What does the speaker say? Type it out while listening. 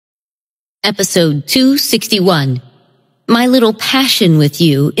Episode 261, My Little Passion with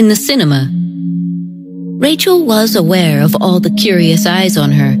You in the Cinema. Rachel was aware of all the curious eyes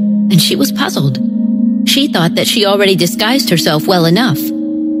on her, and she was puzzled. She thought that she already disguised herself well enough.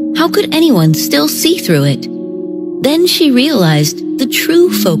 How could anyone still see through it? Then she realized the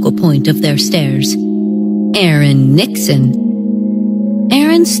true focal point of their stares. Aaron Nixon.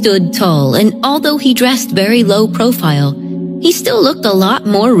 Aaron stood tall, and although he dressed very low profile, he still looked a lot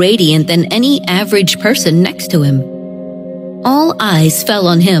more radiant than any average person next to him. All eyes fell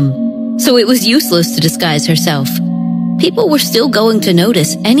on him, so it was useless to disguise herself. People were still going to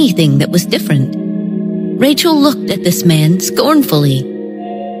notice anything that was different. Rachel looked at this man scornfully.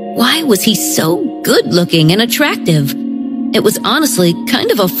 Why was he so good-looking and attractive? It was honestly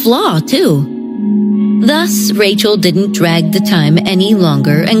kind of a flaw, too. Thus, Rachel didn't drag the time any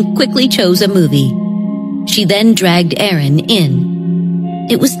longer and quickly chose a movie. She then dragged Aaron in.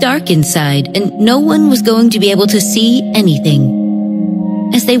 It was dark inside, and no one was going to be able to see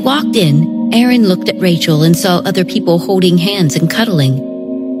anything. As they walked in, Aaron looked at Rachel and saw other people holding hands and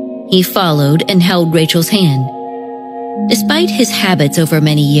cuddling. He followed and held Rachel's hand. Despite his habits over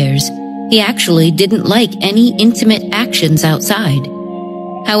many years, he actually didn't like any intimate actions outside.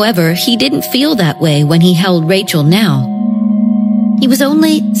 However, he didn't feel that way when he held Rachel now. He was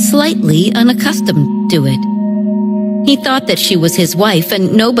only slightly unaccustomed to it. He thought that she was his wife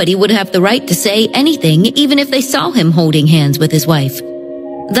and nobody would have the right to say anything even if they saw him holding hands with his wife.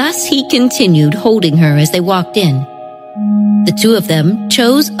 Thus, he continued holding her as they walked in. The two of them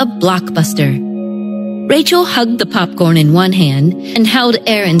chose a Blockbuster. Rachel hugged the popcorn in one hand and held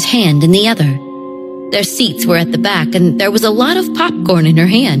Aaron's hand in the other. Their seats were at the back and there was a lot of popcorn in her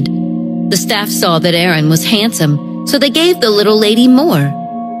hand. The staff saw that Aaron was handsome, so they gave the little lady more.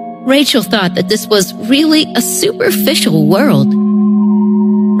 Rachel thought that this was really a superficial world.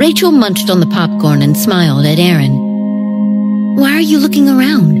 Rachel munched on the popcorn and smiled at Aaron. Why are you looking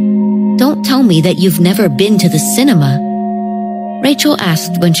around? Don't tell me that you've never been to the cinema. Rachel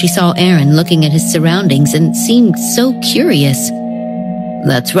asked when she saw Aaron looking at his surroundings and seemed so curious.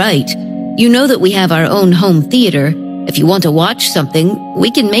 That's right. You know that we have our own home theater. If you want to watch something, we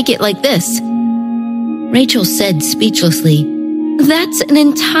can make it like this. Rachel said speechlessly, That's an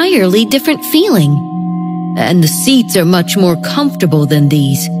entirely different feeling. And the seats are much more comfortable than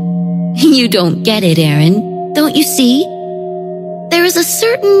these. You don't get it, Aaron. Don't you see? There is a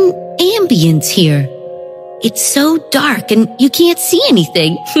certain ambience here. It's so dark and you can't see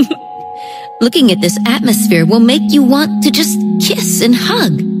anything. Looking at this atmosphere will make you want to just kiss and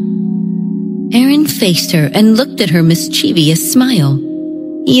hug. Aaron faced her and looked at her mischievous smile.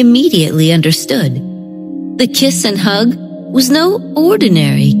 He immediately understood. The kiss and hug was no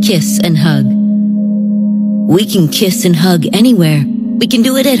ordinary kiss and hug. We can kiss and hug anywhere. We can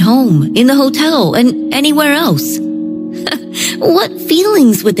do it at home, in the hotel, and anywhere else. What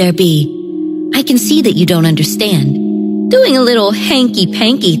feelings would there be? I can see that you don't understand. Doing a little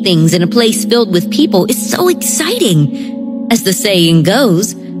hanky-panky things in a place filled with people is so exciting. As the saying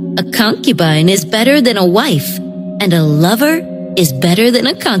goes, a concubine is better than a wife, and a lover is better than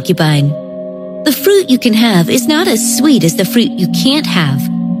a concubine. The fruit you can have is not as sweet as the fruit you can't have.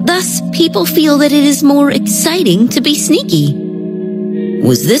 Thus, people feel that it is more exciting to be sneaky.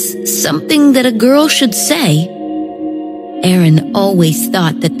 Was this something that a girl should say? Aaron always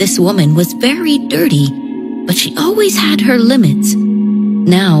thought that this woman was very dirty, but she always had her limits.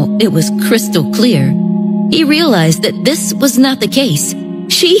 Now it was crystal clear. He realized that this was not the case.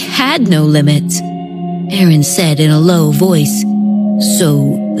 She had no limits. Aaron said in a low voice,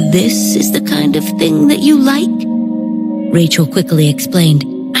 So this is the kind of thing that you like? Rachel quickly explained,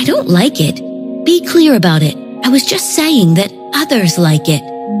 I don't like it. Be clear about it. I was just saying that others like it.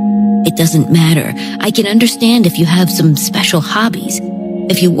 It doesn't matter. I can understand if you have some special hobbies.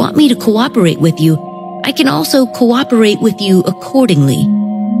 If you want me to cooperate with you, I can also cooperate with you accordingly.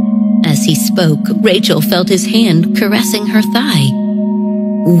 As he spoke, Rachel felt his hand caressing her thigh.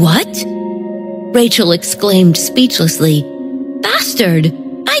 What? Rachel exclaimed speechlessly. Bastard!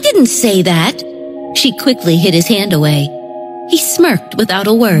 I didn't say that! She quickly hid his hand away. He smirked without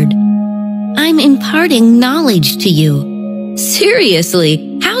a word. I'm imparting knowledge to you.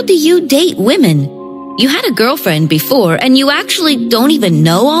 Seriously, how do you date women? You had a girlfriend before and you actually don't even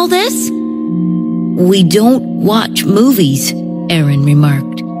know all this? We don't watch movies, Aaron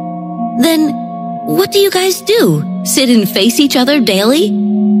remarked. Then, what do you guys do? Sit and face each other daily?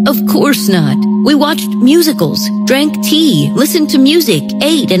 Of course not. We watched musicals, drank tea, listened to music,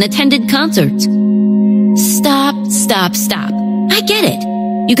 ate, and attended concerts. Stop. I get it.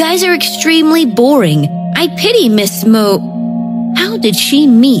 You guys are extremely boring. I pity Miss Mo... How did she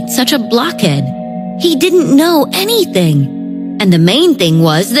meet such a blockhead? He didn't know anything. And the main thing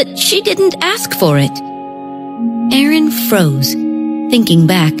was that she didn't ask for it. Aaron froze. Thinking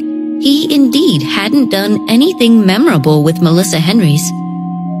back, he indeed hadn't done anything memorable with Melissa Henrys.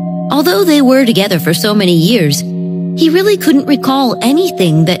 Although they were together for so many years, he really couldn't recall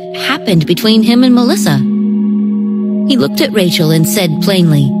anything that happened between him and Melissa. He looked at Rachel and said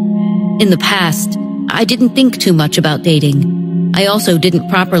plainly, "In the past, I didn't think too much about dating. I also didn't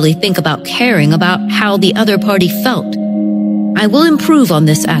properly think about caring about how the other party felt. I will improve on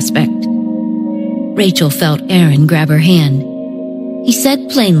this aspect." Rachel felt Aaron grab her hand. He said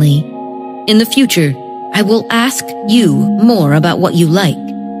plainly, "In the future, I will ask you more about what you like."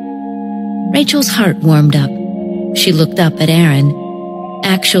 Rachel's heart warmed up. She looked up at Aaron.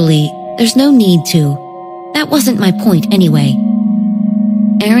 "Actually, there's no need to. That wasn't my point anyway."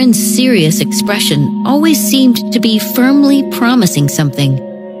 Aaron's serious expression always seemed to be firmly promising something.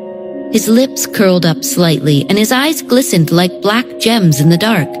 His lips curled up slightly and his eyes glistened like black gems in the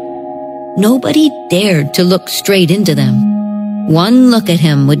dark. Nobody dared to look straight into them. One look at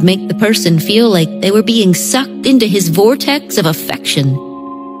him would make the person feel like they were being sucked into his vortex of affection.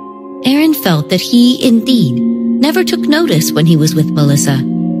 Aaron felt that he, indeed, never took notice when he was with Melissa.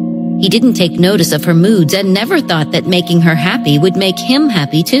 He didn't take notice of her moods and never thought that making her happy would make him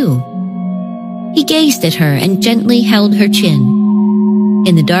happy too. He gazed at her and gently held her chin.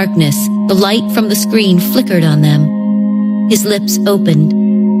 In the darkness, the light from the screen flickered on them. His lips opened,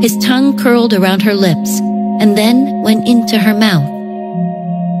 his tongue curled around her lips, and then went into her mouth.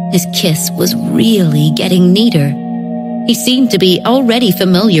 His kiss was really getting neater. He seemed to be already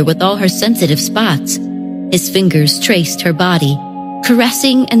familiar with all her sensitive spots. His fingers traced her body,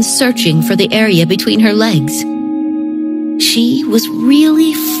 caressing and searching for the area between her legs. She was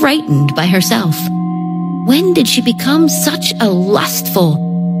really frightened by herself. When did she become such a lustful?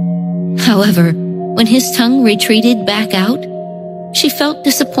 However, when his tongue retreated back out, she felt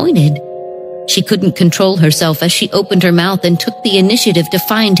disappointed. She couldn't control herself as she opened her mouth and took the initiative to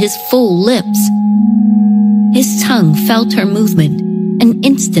find his full lips. His tongue felt her movement and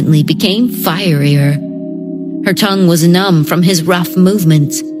instantly became fierier. Her tongue was numb from his rough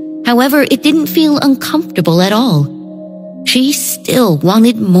movements. However, it didn't feel uncomfortable at all. She still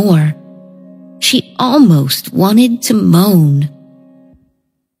wanted more. She almost wanted to moan.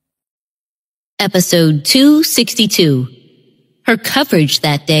 Episode 262. Her coverage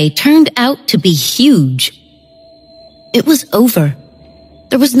that day turned out to be huge. It was over.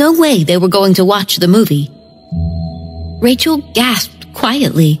 There was no way they were going to watch the movie. Rachel gasped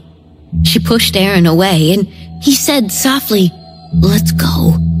quietly. She pushed Aaron away and he said softly, "Let's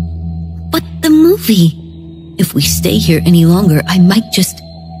go." "But the movie. If we stay here any longer, I might just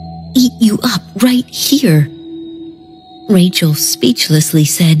eat you up right here." Rachel speechlessly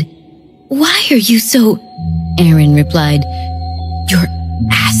said, "Why are you so—" Aaron replied, "You're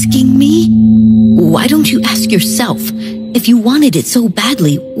asking me? Why don't you ask yourself? If you wanted it so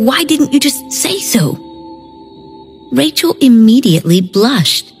badly, why didn't you just say so?" Rachel immediately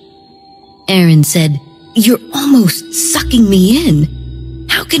blushed. Aaron said, "You're almost sucking me in.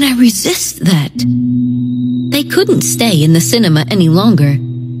 How can I resist that?" They couldn't stay in the cinema any longer.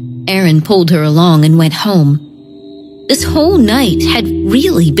 Aaron pulled her along and went home. This whole night had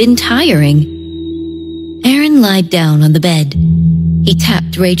really been tiring. Aaron lied down on the bed. He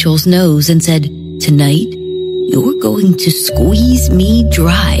tapped Rachel's nose and said, "Tonight, you're going to squeeze me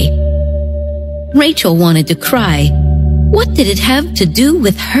dry." Rachel wanted to cry. What did it have to do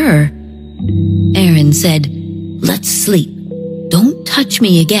with her? Aaron said, "Let's sleep. Don't touch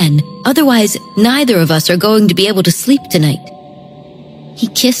me again, otherwise neither of us are going to be able to sleep tonight." He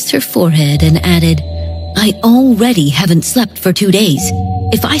kissed her forehead and added, "I already haven't slept for 2 days.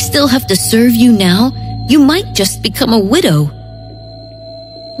 If I still have to serve you now, you might just become a widow."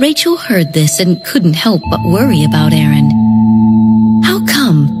 Rachel heard this and couldn't help but worry about Aaron. "How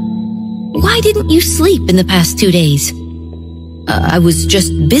come? Why didn't you sleep in the past 2 days?" I was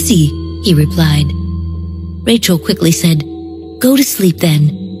just busy," he replied. Rachel quickly said, "Go to sleep then.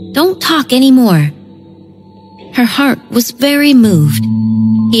 Don't talk anymore." Her heart was very moved.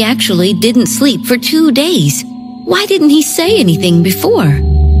 He actually didn't sleep for 2 days. Why didn't he say anything before?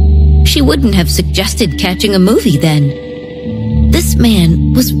 She wouldn't have suggested catching a movie then. This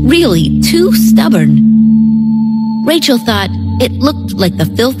man was really too stubborn. Rachel thought it looked like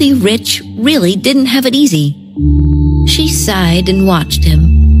the filthy rich really didn't have it easy. She sighed and watched him.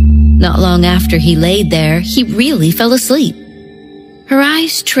 Not long after he laid there, he really fell asleep. Her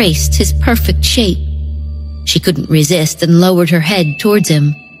eyes traced his perfect shape. She couldn't resist and lowered her head towards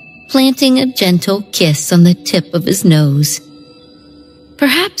him, planting a gentle kiss on the tip of his nose.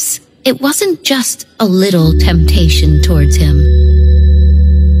 perhaps it wasn't just a little temptation towards him.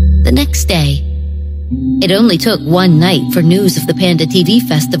 The next day, it only took one night for news of the Panda TV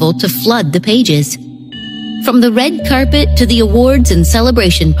Festival to flood the pages. From the red carpet to the awards and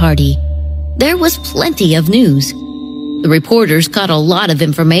celebration party, there was plenty of news. The reporters caught a lot of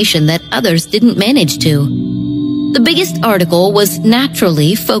information that others didn't manage to. The biggest article was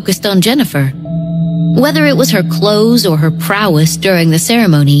naturally focused on Jennifer. Whether it was her clothes or her prowess during the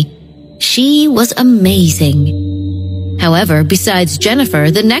ceremony, she was amazing. However, besides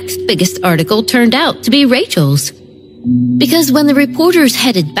Jennifer, the next biggest article turned out to be Rachel's. Because when the reporters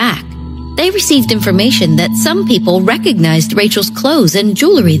headed back, they received information that some people recognized Rachel's clothes and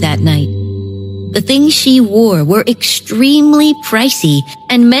jewelry that night. The things she wore were extremely pricey,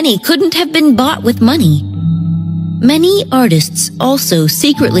 and many couldn't have been bought with money. Many artists also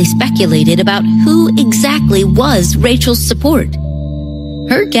secretly speculated about who exactly was Rachel's support.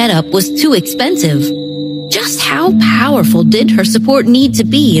 Her getup was too expensive. Just how powerful did her support need to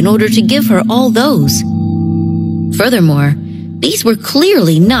be in order to give her all those? Furthermore, these were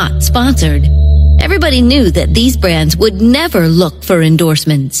clearly not sponsored. Everybody knew that these brands would never look for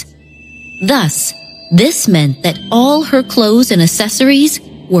endorsements. Thus, this meant that all her clothes and accessories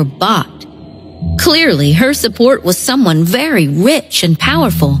were bought. Clearly, her support was someone very rich and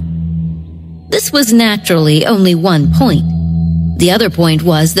powerful. This was naturally only one point. The other point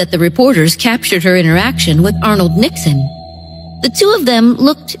was that the reporters captured her interaction with Arnold Nixon. The two of them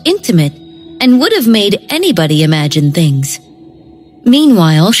looked intimate and would have made anybody imagine things.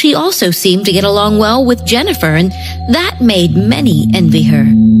 Meanwhile, she also seemed to get along well with Jennifer, and that made many envy her.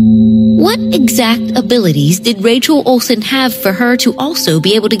 What exact abilities did Rachel Olsen have for her to also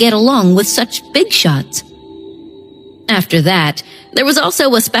be able to get along with such big shots? After that, there was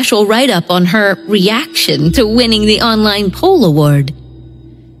also a special write-up on her reaction to winning the online poll award.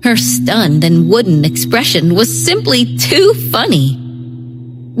 Her stunned and wooden expression was simply too funny.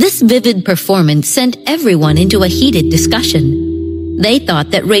 This vivid performance sent everyone into a heated discussion. They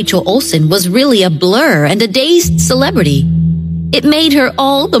thought that Rachel Olsen was really a blur and a dazed celebrity. It made her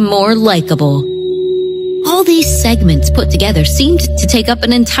all the more likable. All these segments put together seemed to take up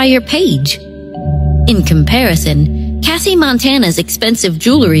an entire page. In comparison, Cassie Montana's expensive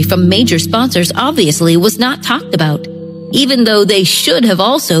jewelry from major sponsors obviously was not talked about, even though they should have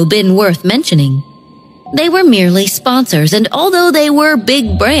also been worth mentioning. They were merely sponsors, and although they were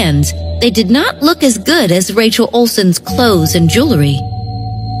big brands, they did not look as good as Rachel Olsen's clothes and jewelry.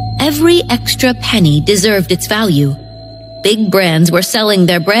 Every extra penny deserved its value. Big brands were selling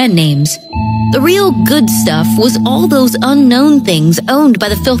their brand names. The real good stuff was all those unknown things owned by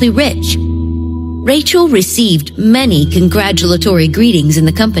the filthy rich. Rachel received many congratulatory greetings in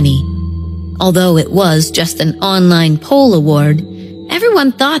the company. Although it was just an online poll award,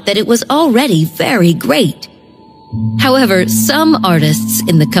 everyone thought that it was already very great. However, some artists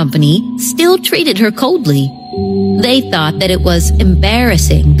in the company still treated her coldly. They thought that it was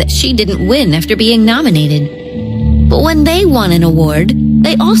embarrassing that she didn't win after being nominated. But when they won an award,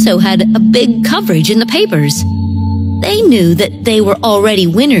 they also had a big coverage in the papers. They knew that they were already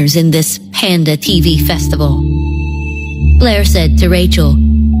winners in this Panda TV festival. Blair said to Rachel,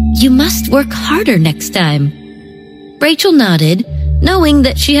 "You must work harder next time." Rachel nodded, knowing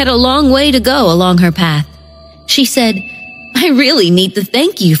that she had a long way to go along her path. She said, "I really need to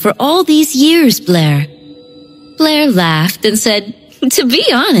thank you for all these years, Blair." Blair laughed and said, "To be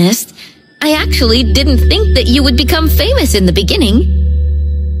honest, I actually didn't think that you would become famous in the beginning."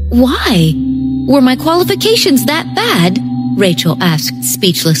 "Why? Were my qualifications that bad?" Rachel asked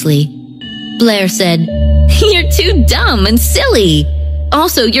speechlessly. Blair said, "You're too dumb and silly.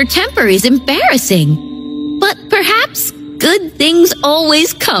 Also, your temper is embarrassing. But perhaps good things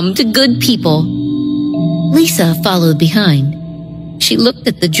always come to good people." Lisa followed behind. She looked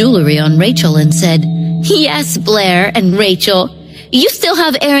at the jewelry on Rachel and said, "Yes, Blair and Rachel, you still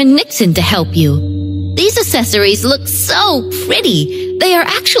have Aaron Nixon to help you. These accessories look so pretty. They are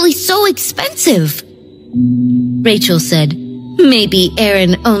actually so expensive." Rachel said, "Maybe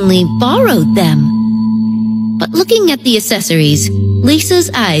Aaron only borrowed them." But looking at the accessories, Lisa's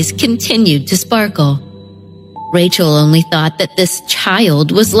eyes continued to sparkle. Rachel only thought that this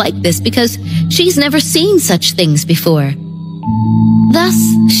child was like this because she's never seen such things before. Thus,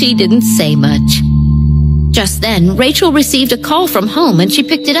 she didn't say much. Just then, Rachel received a call from home and she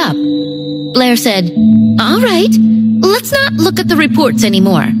picked it up. Blair said, "All right, let's not look at the reports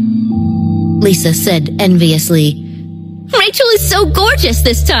anymore." Lisa said enviously, "Rachel is so gorgeous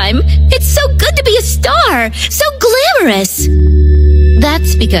this time. It's so good to be a star, so glamorous."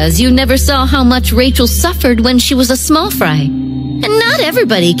 "That's because you never saw how much Rachel suffered when she was a small fry. and not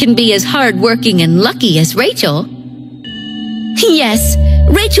everybody can be as hardworking and lucky as Rachel. Yes,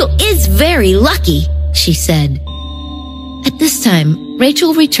 Rachel is very lucky, she said. At this time,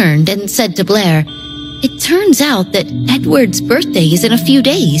 Rachel returned and said to Blair, "It turns out that Edward's birthday is in a few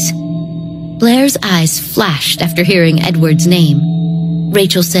days." Blair's eyes flashed after hearing Edward's name.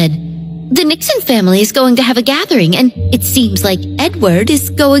 Rachel said, "The Nixon family is going to have a gathering, and it seems like Edward is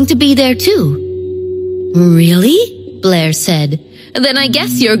going to be there too." "Really?" Blair said. "Then I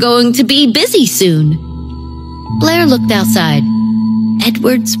guess you're going to be busy soon." Blair looked outside.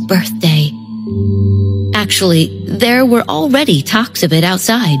 Edward's birthday. Actually, there were already talks of it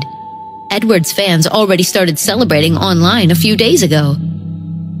outside. Edward's fans already started celebrating online a few days ago.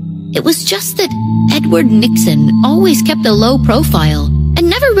 It was just that Edward Nixon always kept a low profile and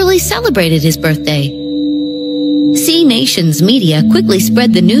never really celebrated his birthday. C Nation's media quickly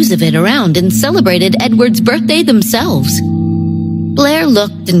spread the news of it around and celebrated Edward's birthday themselves. Blair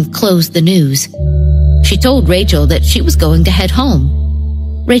looked and closed the news. She told Rachel that she was going to head home.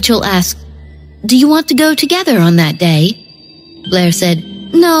 Rachel asked, "Do you want to go together on that day?" Blair said,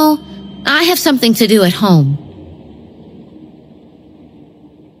 "No, I have something to do at home."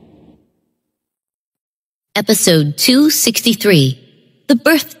 Episode 263, The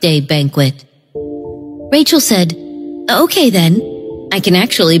Birthday Banquet. Rachel said, "Okay then, I can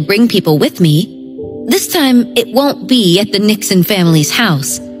actually bring people with me. This time it won't be at the Nixon family's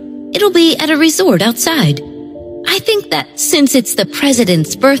house. It'll be at a resort outside. I think that since it's the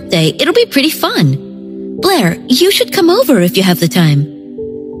president's birthday, it'll be pretty fun. Blair, you should come over if you have the time."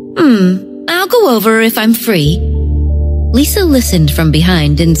 I'll go over if I'm free." Lisa listened from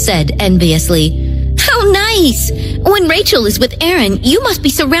behind and said enviously, "How nice! When Rachel is with Aaron, you must be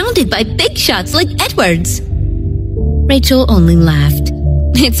surrounded by big shots like Edward's." Rachel only laughed.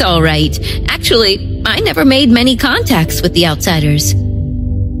 "It's all right. Actually, I never made many contacts with the outsiders."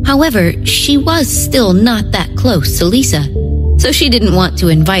 However, she was still not that close to Lisa, so she didn't want to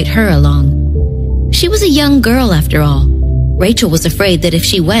invite her along. She was a young girl after all. Rachel was afraid that if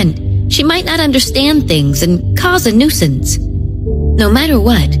she went, she might not understand things and cause a nuisance. No matter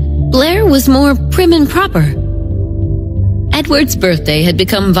what, Blair was more prim and proper. Edward's birthday had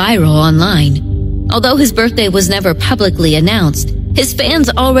become viral online. Although his birthday was never publicly announced, his fans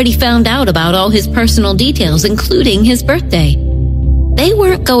already found out about all his personal details, including his birthday. They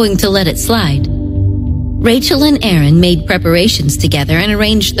weren't going to let it slide. Rachel and Aaron made preparations together and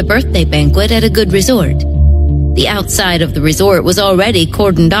arranged the birthday banquet at a good resort. The outside of the resort was already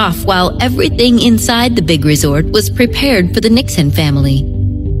cordoned off, while everything inside the big resort was prepared for the Nixon family.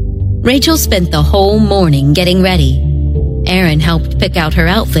 Rachel spent the whole morning getting ready. Aaron helped pick out her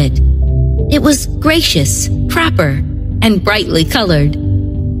outfit. It was gracious, proper, and brightly colored.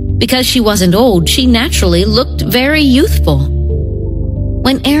 Because she wasn't old, she naturally looked very youthful.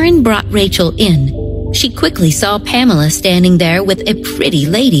 When Aaron brought Rachel in, she quickly saw Pamela standing there with a pretty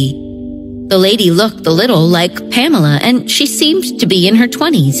lady. The lady looked a little like Pamela, and she seemed to be in her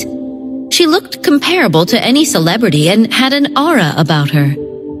 20s. She looked comparable to any celebrity and had an aura about her.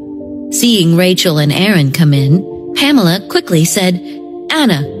 Seeing Rachel and Aaron come in, Pamela quickly said,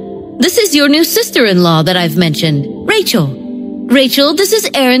 "Anna, this is your new sister-in-law that I've mentioned, Rachel. Rachel, this is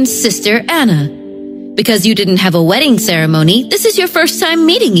Aaron's sister, Anna. Because you didn't have a wedding ceremony, this is your first time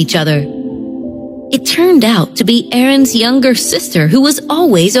meeting each other." It turned out to be Aaron's younger sister who was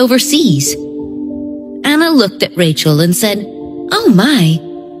always overseas. Anna looked at Rachel and said, "Oh my,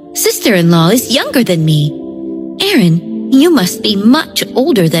 sister-in-law is younger than me. Aaron, you must be much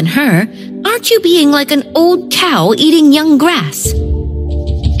older than her. Aren't you being like an old cow eating young grass?"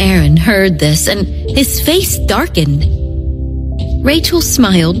 Aaron heard this and his face darkened. Rachel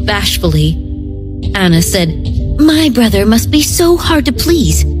smiled bashfully. Anna said, "My brother must be so hard to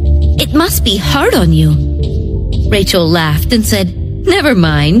please. It must be hard on you." Rachel laughed and said, "Never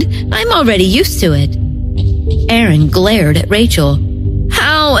mind, I'm already used to it." Aaron glared at Rachel.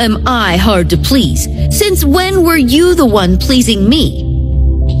 "How am I hard to please? Since when were you the one pleasing me?"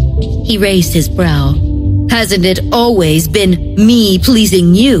 He raised his brow. "Hasn't it always been me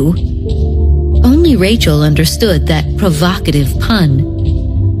pleasing you?" Only Rachel understood that provocative pun.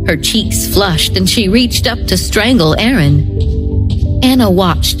 Her cheeks flushed and she reached up to strangle Aaron. Anna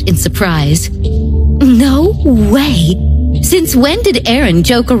watched in surprise. "No way! Since when did Aaron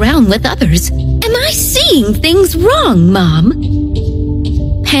joke around with others? Am I seeing things wrong, Mom?"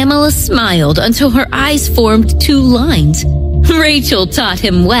 Pamela smiled until her eyes formed two lines. Rachel taught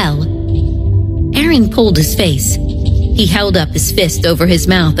him well. Aaron pulled his face. He held up his fist over his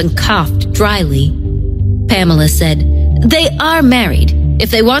mouth and coughed dryly. Pamela said, "They are married. If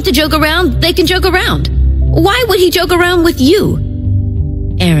they want to joke around, they can joke around. Why would he joke around with you?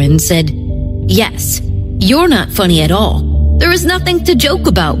 Aaron said, "Yes, you're not funny at all. There is nothing to joke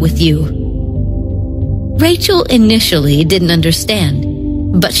about with you." Rachel initially didn't understand,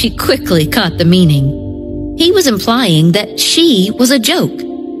 but she quickly caught the meaning. He was implying that she was a joke.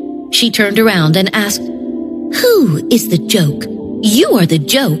 She turned around and asked, "Who is the joke? You are the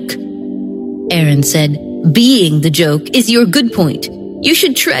joke." Aaron said, "Being the joke is your good point. You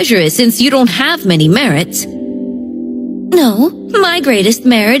should treasure it since you don't have many merits." "No, my greatest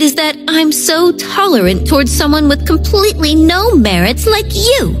merit is that I'm so tolerant towards someone with completely no merits like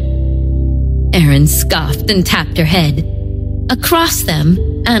you." Aaron scoffed and tapped her head. Across them,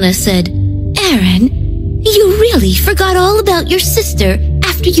 Anna said, "Aaron, you really forgot all about your sister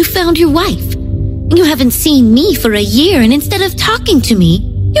after you found your wife. You haven't seen me for a year, and instead of talking to me,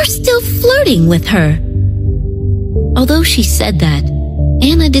 you're still flirting with her." Although she said that,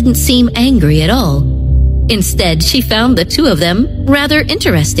 Anna didn't seem angry at all. Instead, she found the two of them rather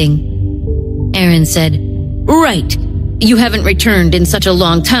interesting. Aaron said, "Right. You haven't returned in such a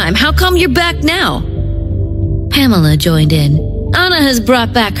long time. How come you're back now?" Pamela joined in. "Anna has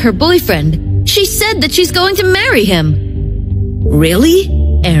brought back her boyfriend. She said that she's going to marry him." "Really?"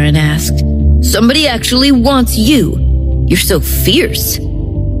 Aaron asked. "Somebody actually wants you. You're so fierce."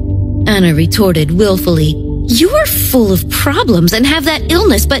 Anna retorted willfully, "You are full of problems and have that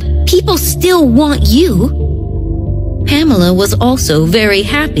illness, but people still want you." Pamela was also very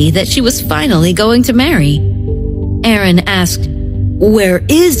happy that she was finally going to marry. Aaron asked, "Where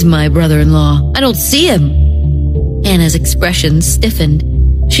is my brother-in-law? I don't see him." Anna's expression stiffened.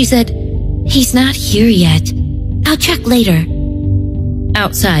 She said, "He's not here yet. I'll check later."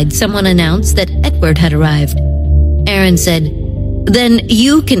 Outside, someone announced that Edward had arrived. Aaron said, "Then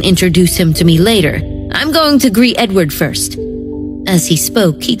you can introduce him to me later. I'm going to greet Edward first." As he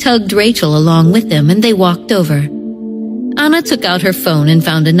spoke, he tugged Rachel along with him and they walked over. Anna took out her phone and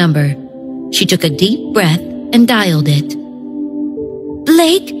found a number. She took a deep breath and dialed it.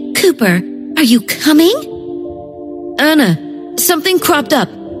 "Blake Cooper, are you coming?" "Anna, something cropped up.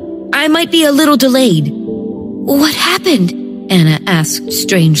 I might be a little delayed." "What happened?" Anna asked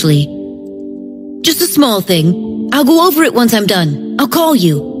strangely. "Just a small thing. I'll go over it once I'm done. I'll call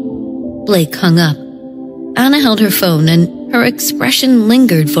you." Blake hung up. Anna held her phone and her expression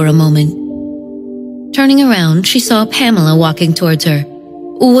lingered for a moment. Turning around, she saw Pamela walking towards her.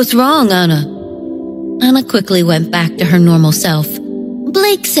 "What's wrong, Anna?" Anna quickly went back to her normal self.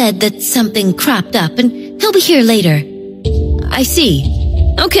 "Blake said that something cropped up and he'll be here later." "I see.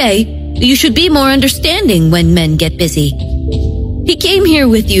 Okay, you should be more understanding when men get busy. He came here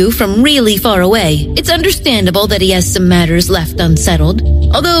with you from really far away. It's understandable that he has some matters left unsettled.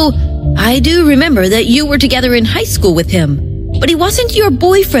 Although, I do remember that you were together in high school with him. But he wasn't your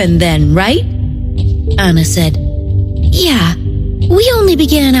boyfriend then, right?" Anna said, "Yeah, we only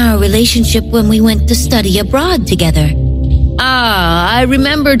began our relationship when we went to study abroad together." "Ah, I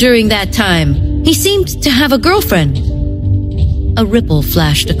remember during that time. He seemed to have a girlfriend." A ripple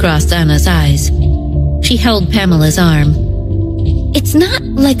flashed across Anna's eyes. She held Pamela's arm. "It's not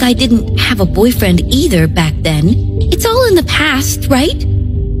like I didn't have a boyfriend either back then. It's all in the past, right?"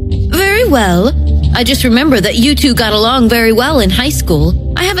 "Very well. I just remember that you two got along very well in high school.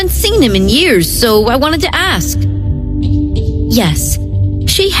 I haven't seen him in years, so I wanted to ask." Yes,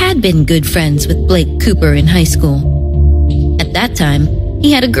 she had been good friends with Blake Cooper in high school. At that time,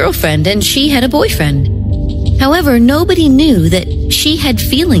 he had a girlfriend and she had a boyfriend. However, nobody knew that she had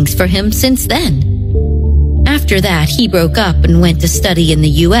feelings for him since then. After that, he broke up and went to study in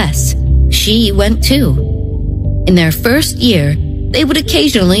the US. She went too. In their first year, they would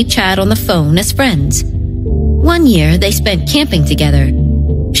occasionally chat on the phone as friends. One year, they spent camping together.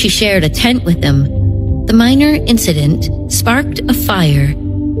 She shared a tent with him. The minor incident sparked a fire.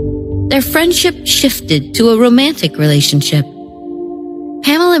 Their friendship shifted to a romantic relationship.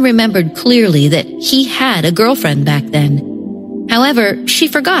 Pamela remembered clearly that he had a girlfriend back then. However, she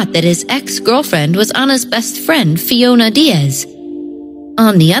forgot that his ex-girlfriend was Anna's best friend, Fiona Diaz.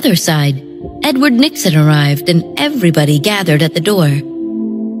 On the other side, Edward Nixon arrived and everybody gathered at the door.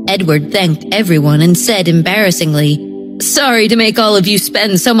 Edward thanked everyone and said embarrassingly, "Sorry to make all of you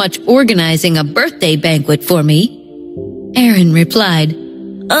spend so much organizing a birthday banquet for me." Aaron replied,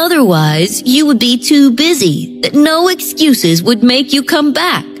 "Otherwise, you would be too busy, that no excuses would make you come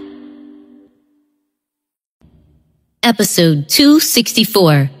back." Episode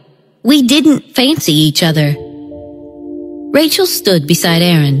 264. We didn't fancy each other. Rachel stood beside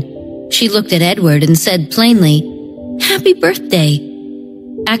Aaron. She looked at Edward and said plainly, "Happy birthday."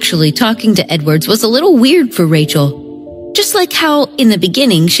 Actually, talking to Edwards was a little weird for Rachel. Just like how, in the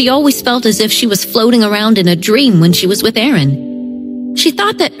beginning, she always felt as if she was floating around in a dream when she was with Aaron. She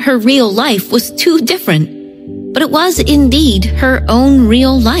thought that her real life was too different, but it was indeed her own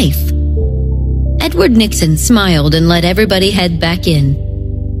real life. Edward Nixon smiled and let everybody head back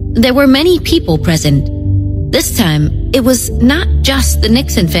in. There were many people present. This time, it was not just the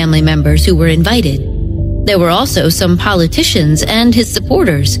Nixon family members who were invited. There were also some politicians and his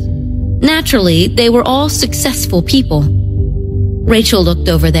supporters. Naturally, they were all successful people. Rachel looked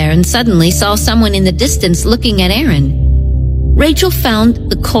over there and suddenly saw someone in the distance looking at Aaron. Rachel found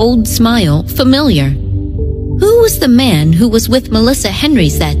the cold smile familiar. Who was the man who was with Melissa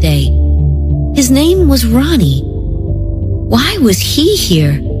Henrys that day? His name was Ronnie. Why was he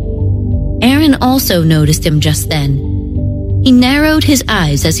here? Aaron also noticed him just then. He narrowed his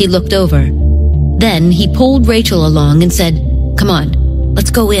eyes as he looked over. Then he pulled Rachel along and said, "Come on, let's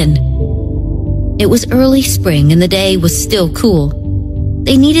go in." It was early spring and the day was still cool.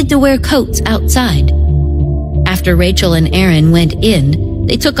 They needed to wear coats outside. After Rachel and Aaron went in,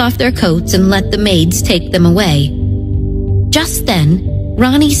 they took off their coats and let the maids take them away. Just then,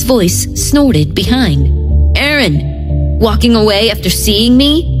 Ronnie's voice snorted behind. "Aaron, walking away after seeing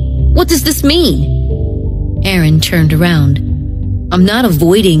me? What does this mean?" Aaron turned around. "I'm not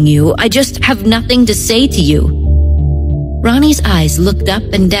avoiding you. I just have nothing to say to you." Ronnie's eyes looked up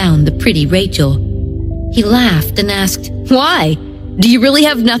and down the pretty Rachel. He laughed and asked, "Why? Do you really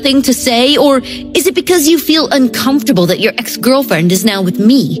have nothing to say, or is it because you feel uncomfortable that your ex-girlfriend is now with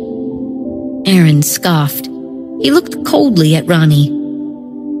me?" Aaron scoffed. He looked coldly at Ronnie.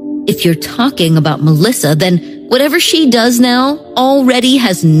 "If you're talking about Melissa, then whatever she does now already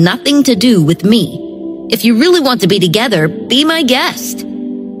has nothing to do with me. If you really want to be together, be my guest."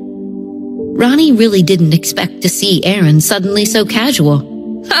 Ronnie really didn't expect to see Aaron suddenly so casual.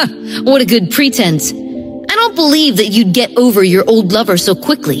 "Ha! What a good pretense. I don't believe that you'd get over your old lover so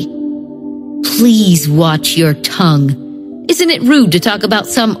quickly." "Please watch your tongue. Isn't it rude to talk about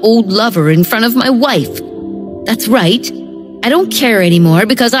some old lover in front of my wife?" "That's right. I don't care anymore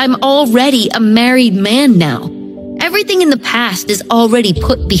because I'm already a married man now. Everything in the past is already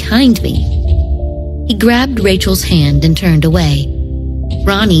put behind me." He grabbed Rachel's hand and turned away.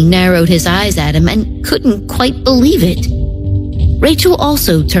 Ronnie narrowed his eyes at him and couldn't quite believe it. Rachel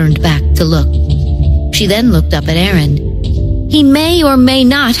also turned back to look. She then looked up at Aaron. He may or may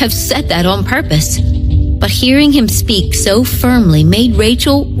not have said that on purpose, but hearing him speak so firmly made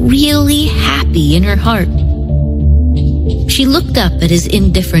Rachel really happy in her heart. She looked up at his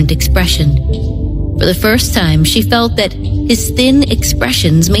indifferent expression. For the first time, she felt that his thin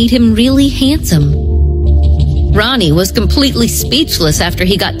expressions made him really handsome. Ronnie was completely speechless after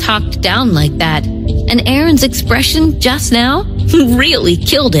he got talked down like that, and Aaron's expression just now really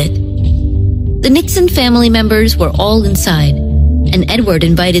killed it. The Nixon family members were all inside, and Edward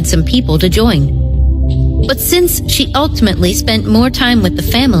invited some people to join. But since she ultimately spent more time with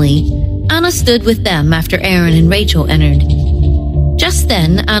the family, Anna stood with them after Aaron and Rachel entered. Just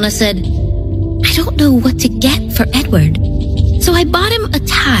then, Anna said, "I don't know what to get for Edward, so I bought him a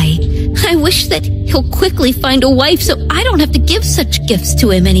tie. I wish that he'll quickly find a wife so I don't have to give such gifts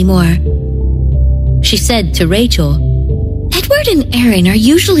to him anymore." She said to Rachel, "Edward and Aaron are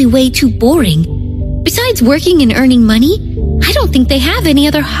usually way too boring. Besides working and earning money, I don't think they have any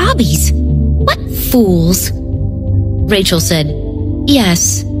other hobbies. What fools." Rachel said,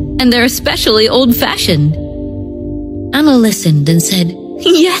 "Yes, and they're especially old-fashioned." Anna listened and said,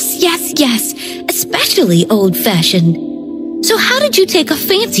 Yes, especially old-fashioned. So how did you take a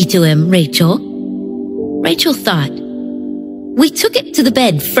fancy to him, Rachel?" Rachel thought. "We took it to the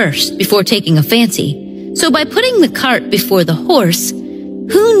bed first before taking a fancy. So by putting the cart before the horse,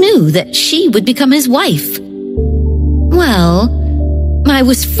 who knew that she would become his wife?" "Well, I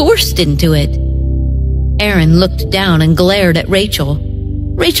was forced into it." Aaron looked down and glared at Rachel.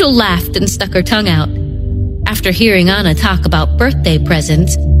 Rachel laughed and stuck her tongue out. After hearing Anna talk about birthday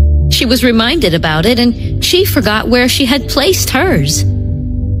presents, she was reminded about it and she forgot where she had placed hers.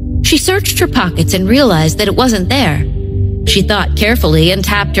 She searched her pockets and realized that it wasn't there. She thought carefully and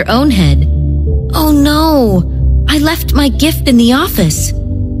tapped her own head. "Oh no, I left my gift in the office."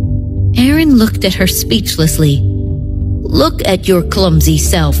 Aaron looked at her speechlessly. "Look at your clumsy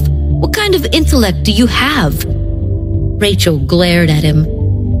self. What kind of intellect do you have?" Rachel glared at him.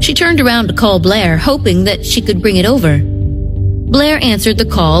 She turned around to call Blair, hoping that she could bring it over. Blair answered the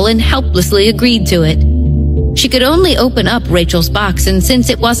call and helplessly agreed to it. She could only open up Rachel's box, and since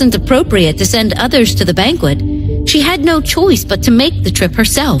it wasn't appropriate to send others to the banquet, she had no choice but to make the trip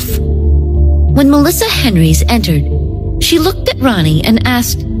herself. When Melissa Henrys entered, she looked at Ronnie and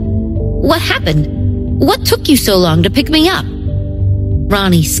asked, "What happened? What took you so long to pick me up?"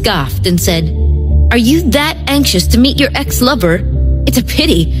 Ronnie scoffed and said, "Are you that anxious to meet your ex-lover? It's a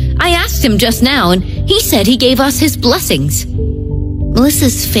pity. I asked him just now, and he said he gave us his blessings."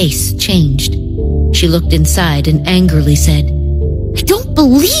 Melissa's face changed. She looked inside and angrily said, "I don't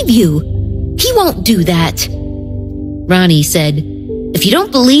believe you. He won't do that." Ronnie said, "If you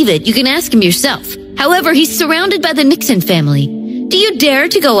don't believe it, you can ask him yourself. However, he's surrounded by the Nixon family. Do you dare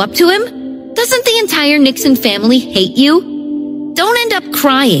to go up to him? Doesn't the entire Nixon family hate you? Don't end up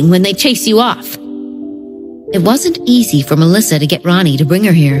crying when they chase you off." It wasn't easy for Melissa to get Ronnie to bring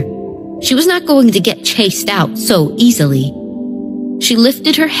her here. She was not going to get chased out so easily. She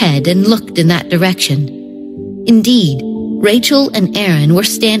lifted her head and looked in that direction. Indeed, Rachel and Aaron were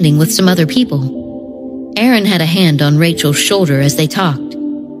standing with some other people. Aaron had a hand on Rachel's shoulder as they talked.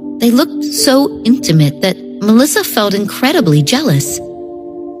 They looked so intimate that Melissa felt incredibly jealous.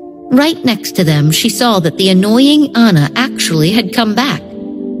 Right next to them, she saw that the annoying Anna actually had come back.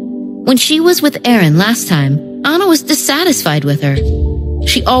 When she was with Aaron last time, Anna was dissatisfied with her.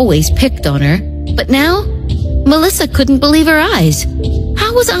 She always picked on her, but now, Melissa couldn't believe her eyes.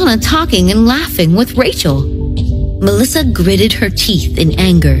 How was Anna talking and laughing with Rachel? Melissa gritted her teeth in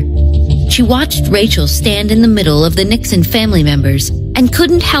anger. She watched Rachel stand in the middle of the Nixon family members and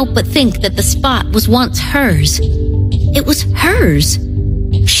couldn't help but think that the spot was once hers. It was hers.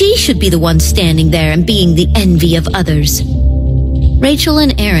 She should be the one standing there and being the envy of others. Rachel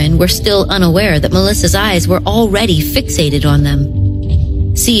and Aaron were still unaware that Melissa's eyes were already fixated on them.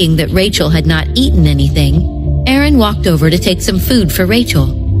 Seeing that Rachel had not eaten anything, Aaron walked over to take some food for Rachel.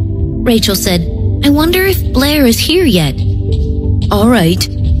 Rachel said, "I wonder if Blair is here yet." "All right,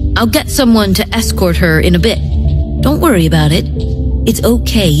 I'll get someone to escort her in a bit. Don't worry about it. It's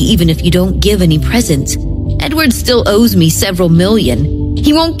okay even if you don't give any presents. Edward still owes me several million.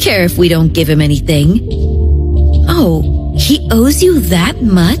 He won't care if we don't give him anything." "Oh, he owes you that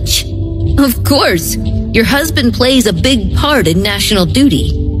much?" "Of course. Your husband plays a big part in national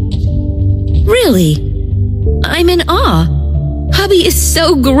duty." "Really? I'm in awe. Hubby is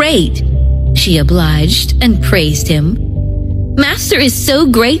so great." She obliged and praised him. "Master is so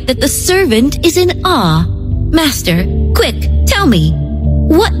great that the servant is in awe. Master, quick, tell me,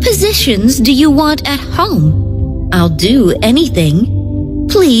 what positions do you want at home? I'll do anything.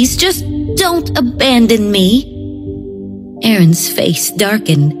 Please, just don't abandon me." Aaron's face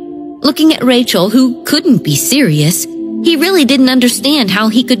darkened. Looking at Rachel, who couldn't be serious, he really didn't understand how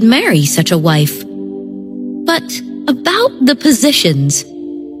he could marry such a wife. But about the positions.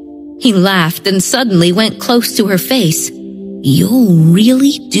 He laughed and suddenly went close to her face. "You'll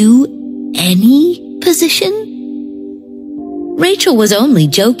really do any position?" Rachel was only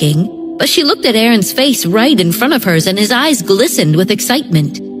joking, but she looked at Aaron's face right in front of hers and his eyes glistened with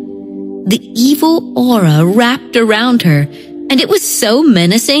excitement. The evil aura wrapped around her, and it was so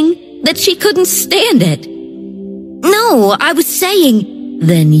menacing that she couldn't stand it. "No, I was saying,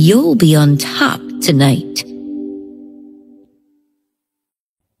 then you'll be on top tonight."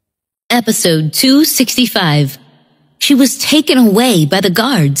 Episode 265. She was taken away by the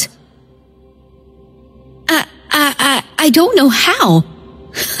guards. I don't know how."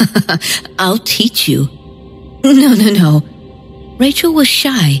 "I'll teach you." No. Rachel was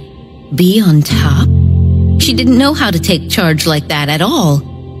shy. Be on top? She didn't know how to take charge like that at all.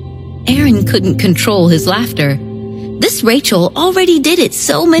 Aaron couldn't control his laughter. This Rachel already did it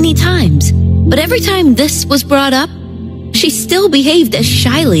so many times, but every time this was brought up, she still behaved as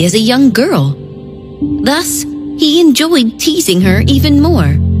shyly as a young girl. Thus, he enjoyed teasing her even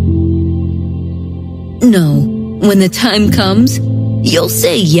more. "No, when the time comes, you'll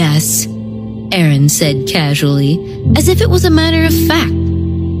say yes," Aaron said casually, as if it was a matter of fact.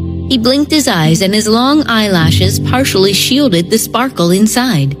 He blinked his eyes and his long eyelashes partially shielded the sparkle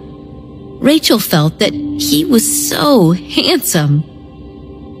inside. Rachel felt that he was so handsome.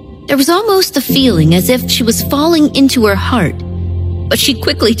 There was almost a feeling as if she was falling into her heart, but she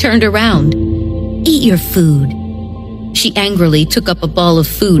quickly turned around. "Eat your food." She angrily took up a ball of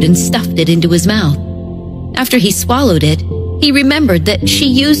food and stuffed it into his mouth. After he swallowed it, he remembered that she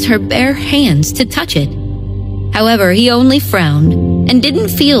used her bare hands to touch it. However, he only frowned and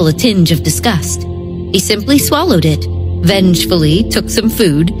didn't feel a tinge of disgust. He simply swallowed it, vengefully took some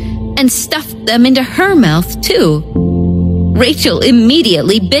food, and stuffed them into her mouth too. Rachel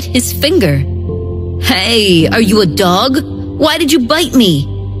immediately bit his finger. "Hey, are you a dog? Why did you bite me?"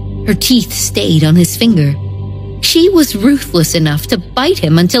 Her teeth stayed on his finger. She was ruthless enough to bite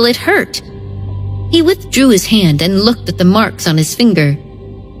him until it hurt. He withdrew his hand and looked at the marks on his finger.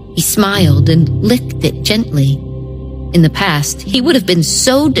 He smiled and licked it gently. In the past, he would have been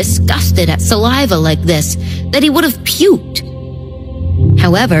so disgusted at saliva like this that he would have puked.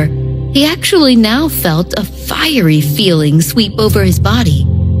 However, he actually now felt a fiery feeling sweep over his body.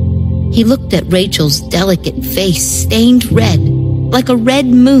 He looked at Rachel's delicate face stained red, like a red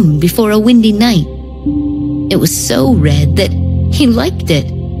moon before a windy night. It was so red that he liked it.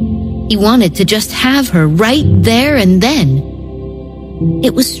 He wanted to just have her right there and then.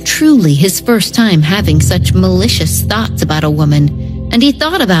 It was truly his first time having such malicious thoughts about a woman, and he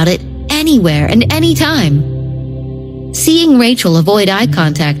thought about it anywhere and anytime. Seeing Rachel avoid eye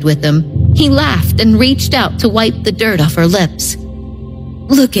contact with him, he laughed and reached out to wipe the dirt off her lips.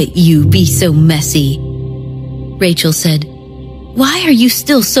 "Look at you be so messy," Rachel said. "Why are you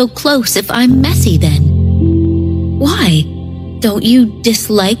still so close if I'm messy then?" "Why? Don't you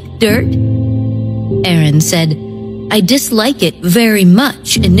dislike dirt?" Aaron said, "I dislike it very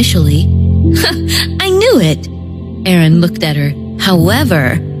much initially." "I knew it." Aaron looked at her.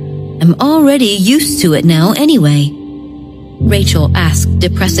 "However, I'm already used to it now anyway." Rachel asked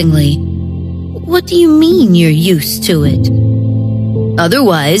depressingly, "What do you mean you're used to it?"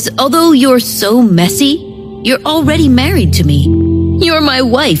 "Otherwise, although you're so messy, you're already married to me. You're my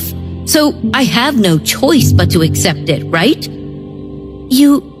wife, so I have no choice but to accept it, right?"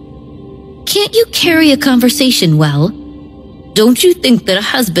 Can't you carry a conversation well? Don't you think that a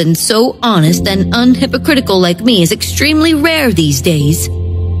husband so honest and unhypocritical like me is extremely rare these days?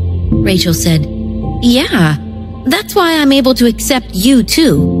 Rachel said, "Yeah, that's why I'm able to accept you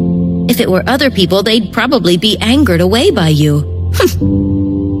too. If it were other people, they'd probably be angered away by you."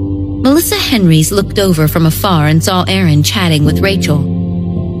 Melissa Henrys looked over from afar and saw Aaron chatting with Rachel.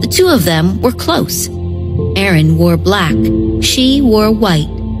 The two of them were close. Aaron wore black, she wore white.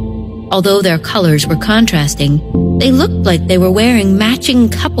 Although their colors were contrasting, they looked like they were wearing matching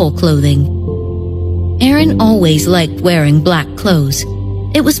couple clothing. Aaron always liked wearing black clothes.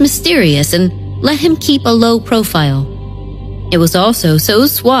 It was mysterious and let him keep a low profile. It was also so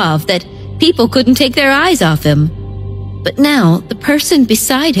suave that people couldn't take their eyes off him. But now, the person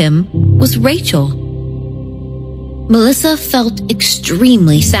beside him was Rachel. Melissa felt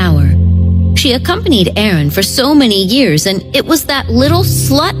extremely sour. She accompanied Aaron for so many years, and it was that little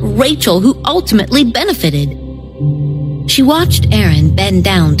slut Rachel who ultimately benefited. She watched Aaron bend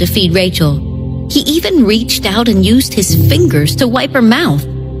down to feed Rachel. He even reached out and used his fingers to wipe her mouth.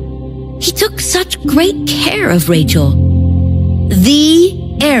 He took such great care of Rachel. The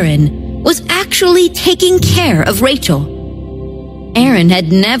Aaron was actually taking care of Rachel. Aaron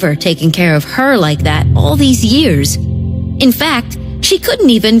had never taken care of her like that all these years. In fact, she couldn't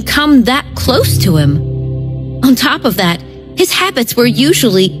even come that close to him. On top of that, his habits were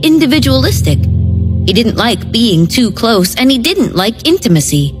usually individualistic. He didn't like being too close, and he didn't like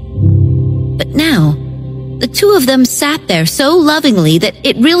intimacy. But now, the two of them sat there so lovingly that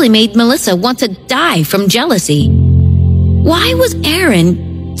it really made Melissa want to die from jealousy. Why was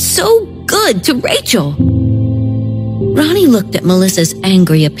Aaron so good to Rachel? Ronnie looked at Melissa's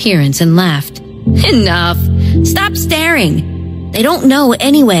angry appearance and laughed. "Enough! Stop staring! They don't know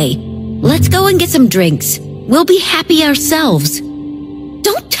anyway. Let's go and get some drinks. We'll be happy ourselves."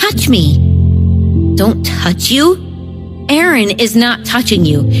 "Don't touch me." "Don't touch you? Aaron is not touching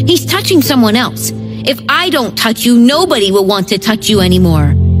you. He's touching someone else. If I don't touch you, nobody will want to touch you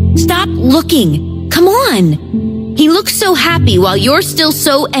anymore. Stop looking. Come on. He looks so happy while you're still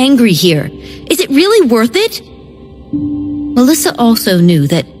so angry here. Is it really worth it?" Melissa also knew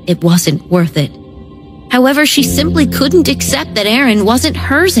that it wasn't worth it. However, she simply couldn't accept that Aaron wasn't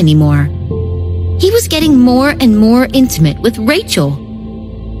hers anymore. He was getting more and more intimate with Rachel.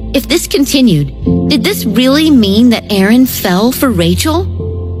 If this continued, did this really mean that Aaron fell for Rachel?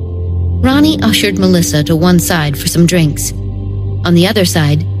 Ronnie ushered Melissa to one side for some drinks. On the other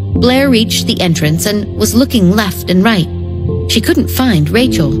side, Blair reached the entrance and was looking left and right. She couldn't find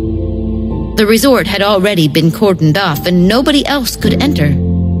Rachel. The resort had already been cordoned off and nobody else could enter.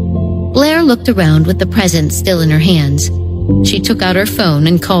 Blair looked around with the present still in her hands. She took out her phone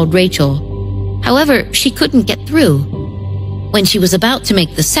and called Rachel. However, she couldn't get through. When she was about to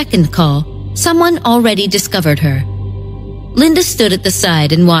make the second call, someone already discovered her. Linda stood at the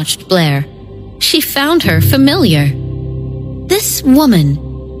side and watched Blair. She found her familiar. This woman.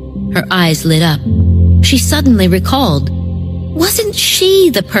 Her eyes lit up. She suddenly recalled. Wasn't she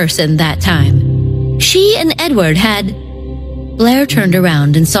the person that time? She and Edward had... Blair turned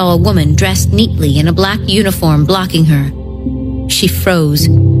around and saw a woman dressed neatly in a black uniform blocking her. She froze.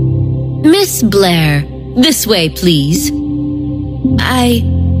 "Miss Blair, this way, please."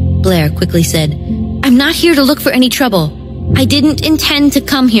 Blair quickly said, "I'm not here to look for any trouble. I didn't intend to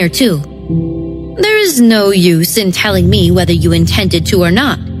come here too." "There is no use in telling me whether you intended to or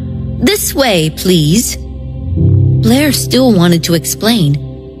not. This way, please." Blair still wanted to explain.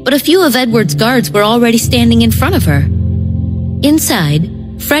 but a few of Edward's guards were already standing in front of her. Inside,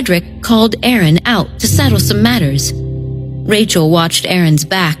 Frederick called Aaron out to settle some matters. Rachel watched Aaron's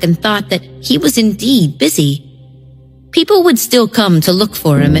back and thought that he was indeed busy. People would still come to look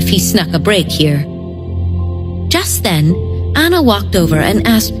for him if he snuck a break here. Just then, Anna walked over and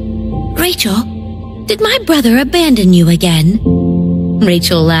asked, "Rachel, did my brother abandon you again?"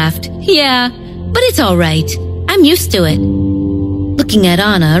 Rachel laughed. "Yeah, but it's all right. I'm used to it." Looking at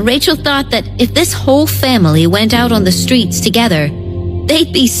Anna, Rachel thought that if this whole family went out on the streets together,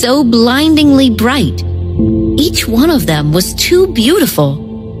 they'd be so blindingly bright. Each one of them was too beautiful.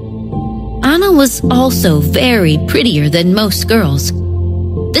 Anna was also very prettier than most girls.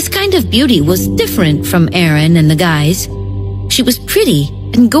 This kind of beauty was different from Aaron and the guys. She was pretty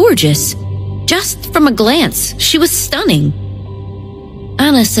and gorgeous. Just from a glance, she was stunning.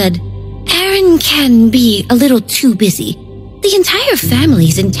 Anna said, "Aaron can be a little too busy. The entire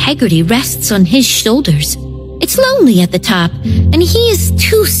family's integrity rests on his shoulders. It's lonely at the top, and he is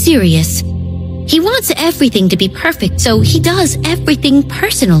too serious. He wants everything to be perfect, so he does everything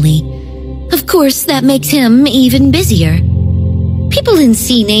personally. Of course, that makes him even busier. People in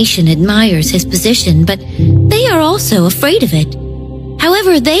C Nation admires his position, but they are also afraid of it.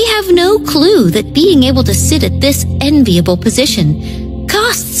 However, they have no clue that being able to sit at this enviable position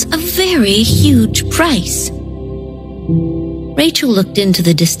costs a very huge price." Rachel looked into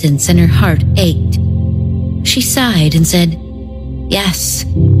the distance and her heart ached. She sighed and said, "Yes,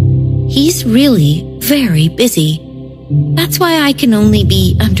 he's really very busy. That's why I can only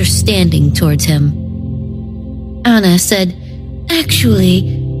be understanding towards him." Anna said, "Actually,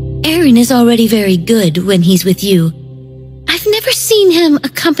 Aaron is already very good when he's with you. I've never seen him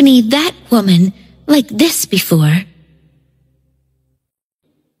accompany that woman like this before."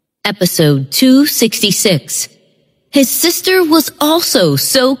 Episode 266. His sister was also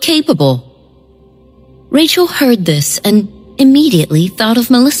so capable. Rachel heard this and immediately thought of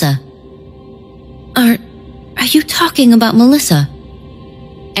Melissa. Are you talking about Melissa?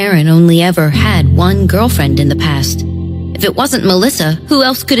 Aaron only ever had one girlfriend in the past. If it wasn't Melissa, who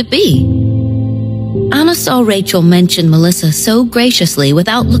else could it be? Anna saw Rachel mention Melissa so graciously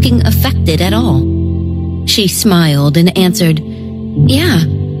without looking affected at all. She smiled and answered, "Yeah.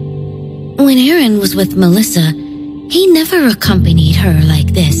 When Aaron was with Melissa, he never accompanied her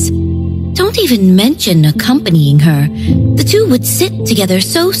like this. Don't even mention accompanying her. The two would sit together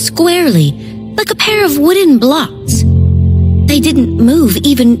so squarely, like a pair of wooden blocks. They didn't move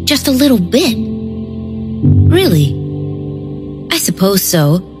even just a little bit." "Really?" "I suppose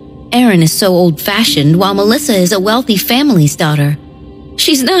so. Aaron is so old-fashioned, while Melissa is a wealthy family's daughter.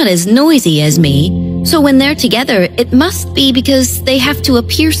 She's not as noisy as me, so when they're together, it must be because they have to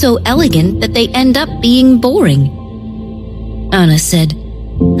appear so elegant that they end up being boring." Anna said,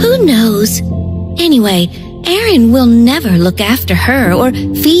 "Who knows? Anyway, Aaron will never look after her or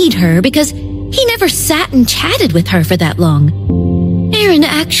feed her because he never sat and chatted with her for that long. Aaron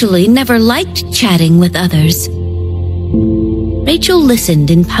actually never liked chatting with others." Rachel listened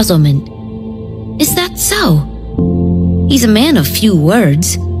in puzzlement. "Is that so? He's a man of few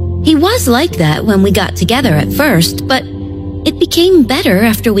words. He was like that when we got together at first, but it became better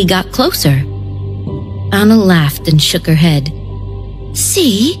after we got closer." Anna laughed and shook her head.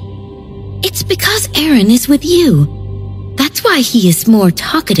 "See? It's because Aaron is with you. That's why he is more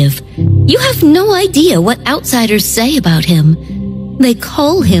talkative. You have no idea what outsiders say about him. They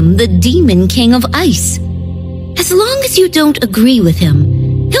call him the Demon King of Ice. As long as you don't agree with him,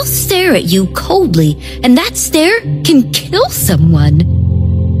 he'll stare at you coldly, and that stare can kill someone.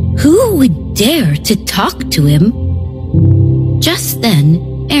 Who would dare to talk to him?" Just then,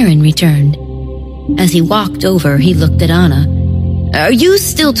 Aaron returned. As he walked over, he looked at Anna. "Are you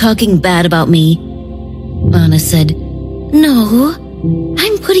still talking bad about me?" Anna said, "No,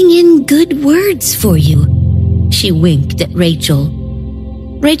 I'm putting in good words for you." She winked at Rachel.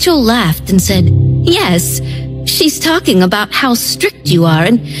 Rachel laughed and said, "Yes, she's talking about how strict you are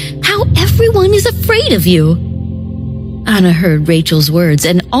and how everyone is afraid of you." Anna heard Rachel's words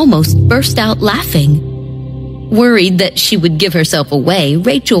and almost burst out laughing. Worried that she would give herself away,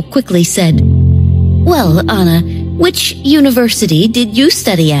 Rachel quickly said, "Well, Anna, which university did you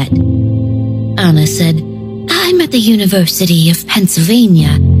study at?" Anna said, "I'm at the University of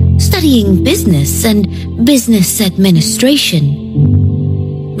Pennsylvania, studying business and business administration."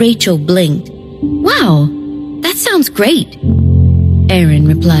 Rachel blinked. "Wow, that sounds great." Aaron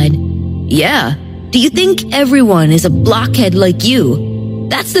replied, "Yeah, do you think everyone is a blockhead like you?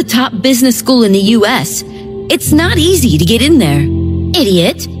 That's the top business school in the US. It's not easy to get in there."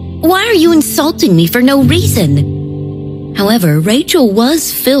 "Idiot, why are you insulting me for no reason?" However, Rachel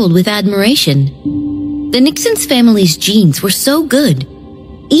was filled with admiration. The Nixon's family's genes were so good.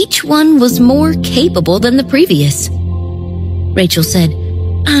 Each one was more capable than the previous. Rachel said,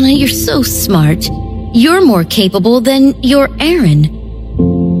 "Anna, you're so smart. You're more capable than your Aaron."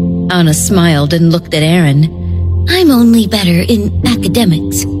 Anna smiled and looked at Aaron. "I'm only better in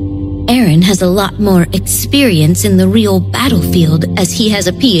academics. Aaron has a lot more experience in the real battlefield as he has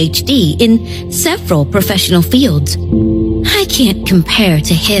a PhD in several professional fields. I can't compare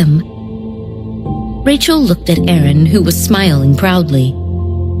to him." Rachel looked at Aaron, who was smiling proudly.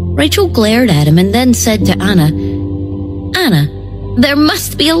 Rachel glared at him and then said to Anna, "Anna, there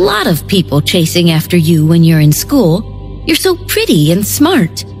must be a lot of people chasing after you when you're in school. You're so pretty and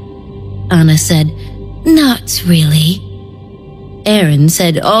smart." Anna said, "Not really." Aaron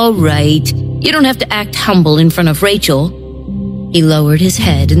said, "All right, you don't have to act humble in front of Rachel." He lowered his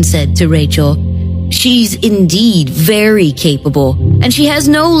head and said to Rachel, "She's indeed very capable, and she has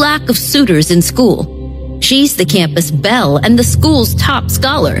no lack of suitors in school. She's the campus belle and the school's top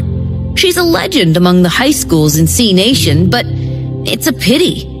scholar. She's a legend among the high schools in C Nation, but it's a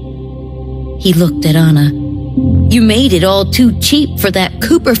pity." He looked at Anna. "You made it all too cheap for that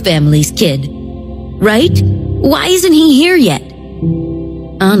Cooper family's kid, right? Why isn't he here yet?"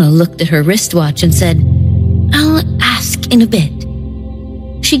 Anna looked at her wristwatch and said, "I'll ask in a bit."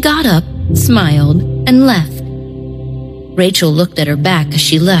 She got up, smiled, and left. Rachel looked at her back as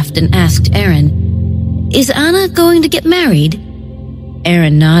she left and asked Aaron, "Is Anna going to get married?"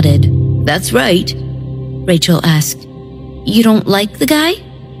 Aaron nodded. "That's right." Rachel asked, "You don't like the guy?"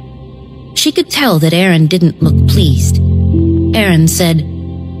 She could tell that Aaron didn't look pleased. Aaron said,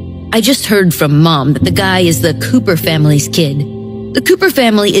 "I just heard from Mom that the guy is the Cooper family's kid. The Cooper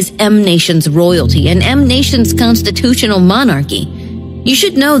family is M Nation's royalty and M Nation's constitutional monarchy. You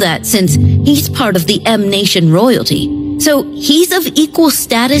should know that since he's part of the M Nation royalty, so he's of equal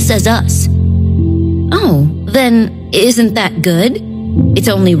status as us." "Oh, then isn't that good? It's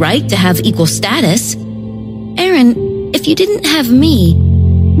only right to have equal status. Aaron, if you didn't have me,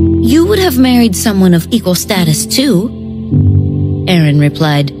 you would have married someone of equal status too." Aaron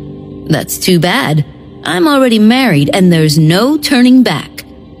replied, "That's too bad. I'm already married and there's no turning back."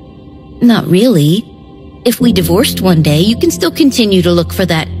 "Not really. If we divorced one day, you can still continue to look for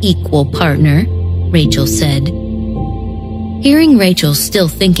that equal partner," Rachel said. Hearing Rachel still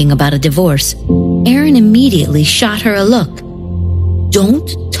thinking about a divorce, Aaron immediately shot her a look. "Don't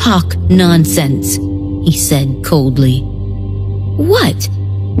talk nonsense," he said coldly. "What?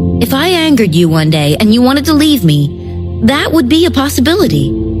 If I angered you one day and you wanted to leave me, that would be a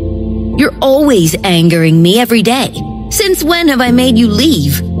possibility. You're always angering me every day. Since when have I made you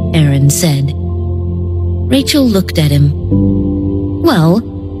leave?" Aaron said. Rachel looked at him. "Well,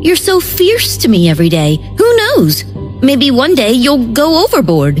 you're so fierce to me every day. Who knows? Maybe one day you'll go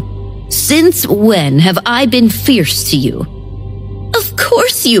overboard. Since when have I been fierce to you?" "Of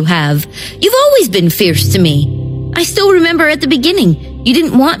course you have. You've always been fierce to me. I still remember at the beginning, you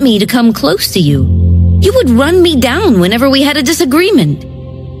didn't want me to come close to you. You would run me down whenever we had a disagreement."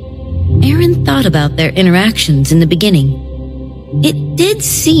 Aaron thought about their interactions in the beginning. It did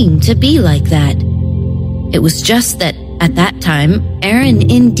seem to be like that. It was just that at that time, Aaron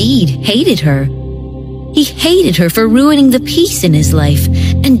indeed hated her. He hated her for ruining the peace in his life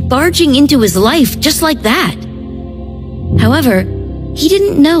and barging into his life just like that. However, he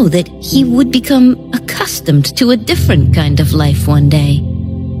didn't know that he would become accustomed to a different kind of life one day.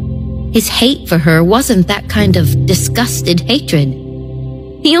 His hate for her wasn't that kind of disgusted hatred.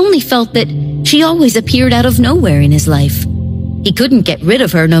 He only felt that she always appeared out of nowhere in his life. He couldn't get rid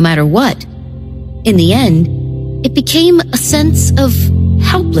of her no matter what. In the end, it became a sense of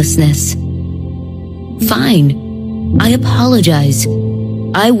helplessness. "Fine. I apologize.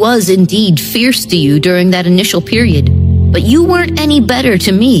 I was indeed fierce to you during that initial period, but you weren't any better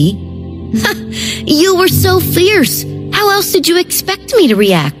to me." "You were so fierce. How else did you expect me to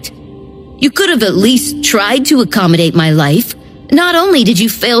react? You could have at least tried to accommodate my life. Not only did you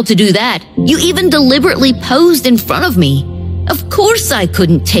fail to do that, you even deliberately posed in front of me. Of course I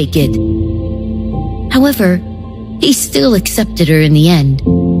couldn't take it." However, he still accepted her in the end.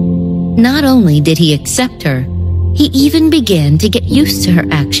 Not only did he accept her, he even began to get used to her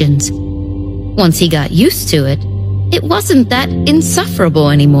actions. Once he got used to it, it wasn't that insufferable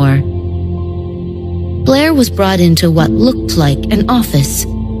anymore. Blair was brought into what looked like an office.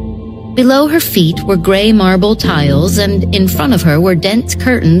 Below her feet were gray marble tiles, and in front of her were dense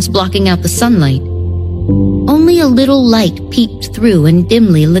curtains blocking out the sunlight. Only a little light peeped through and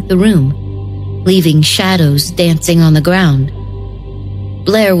dimly lit the room, leaving shadows dancing on the ground.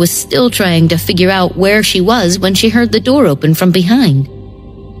 Blair was still trying to figure out where she was when she heard the door open from behind.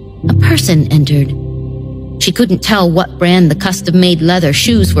 A person entered. She couldn't tell what brand the custom-made leather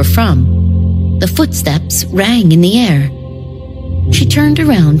shoes were from. The footsteps rang in the air. She turned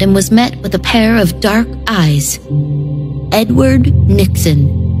around and was met with a pair of dark eyes. Edward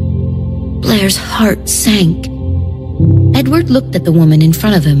Nixon. Blair's heart sank. Edward looked at the woman in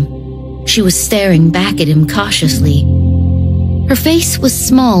front of him. She was staring back at him cautiously. Her face was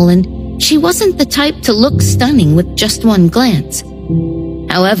small, and she wasn't the type to look stunning with just one glance.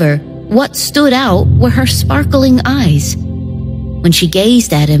 However, what stood out were her sparkling eyes. When she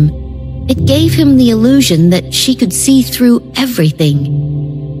gazed at him, it gave him the illusion that she could see through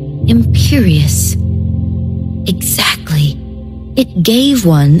everything. Imperious. Exactly. It gave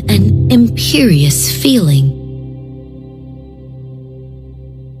one an imperious feeling.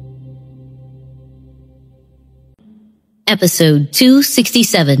 Episode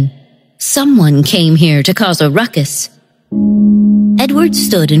 267. Someone came here to cause a ruckus. Edward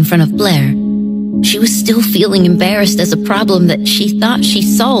stood in front of Blair. She was still feeling embarrassed as a problem that she thought she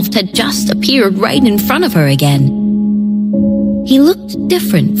solved had just appeared right in front of her again. He looked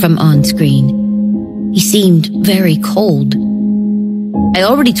different from on-screen. He seemed very cold. I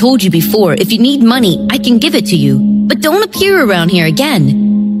already told you before, if you need money, I can give it to you, but don't appear around here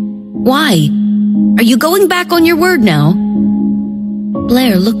again. Why? Are you going back on your word now?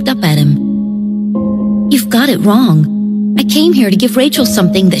 Blair looked up at him. You've got it wrong. I came here to give Rachel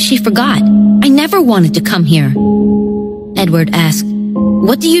something that she forgot. I never wanted to come here. Edward asked,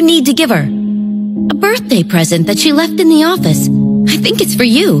 What do you need to give her? A birthday present that she left in the office. I think it's for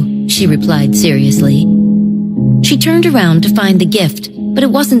you, she replied seriously. She turned around to find the gift, but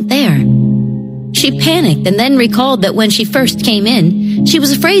it wasn't there. She panicked and then recalled that when she first came in, she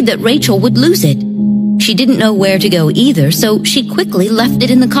was afraid that Rachel would lose it. She didn't know where to go either, so she quickly left it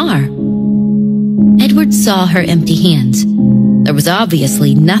in the car. Edward saw her empty hands. There was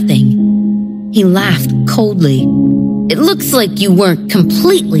obviously nothing. He laughed coldly. It looks like you weren't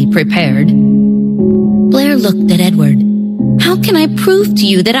completely prepared. Blair looked at Edward. How can I prove to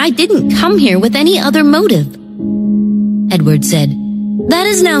you that I didn't come here with any other motive? Edward said, That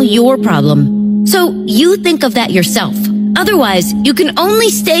is now your problem. So you think of that yourself. Otherwise, you can only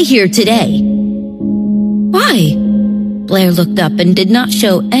stay here today. Why? Blair looked up and did not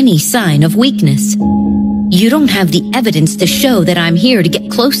show any sign of weakness. You don't have the evidence to show that I'm here to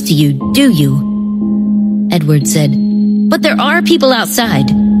get close to you, do you? Edward said, But there are people outside.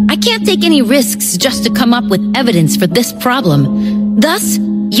 I can't take any risks just to come up with evidence for this problem. Thus,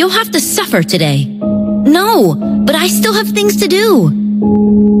 you'll have to suffer today. No, but I still have things to do.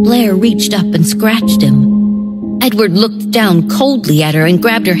 Blair reached up and scratched him. Edward looked down coldly at her and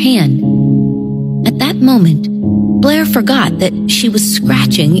grabbed her hand. At that moment, Blair forgot that she was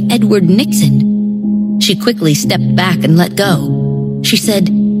scratching Edward Nixon. She quickly stepped back and let go. She said,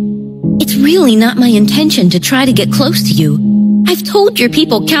 It's really not my intention to try to get close to you. I've told your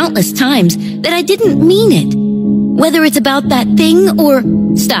people countless times that I didn't mean it. Whether it's about that thing or...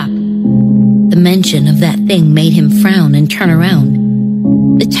 Stop. The mention of that thing made him frown and turn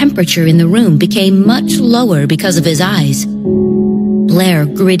around. The temperature in the room became much lower because of his eyes. Blair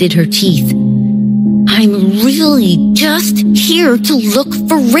gritted her teeth. I'm really just here to look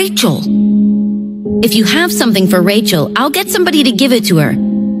for Rachel. If you have something for Rachel, I'll get somebody to give it to her.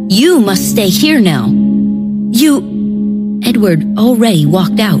 You must stay here now. Edward already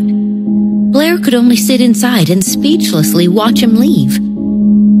walked out. Blair could only sit inside and speechlessly watch him leave.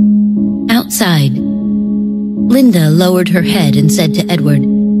 Outside, Linda lowered her head and said to Edward,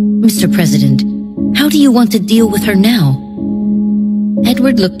 Mr. President, how do you want to deal with her now?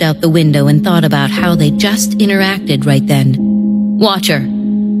 Edward looked out the window and thought about how they just interacted right then. Watch her.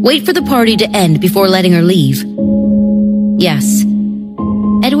 Wait for the party to end before letting her leave. Yes.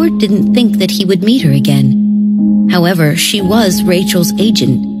 Edward didn't think that he would meet her again. However, she was Rachel's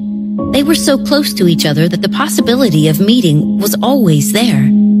agent. They were so close to each other that the possibility of meeting was always there.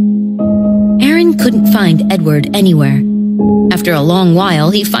 Aaron couldn't find Edward anywhere. After a long while,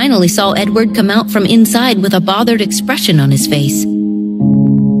 he finally saw Edward come out from inside with a bothered expression on his face.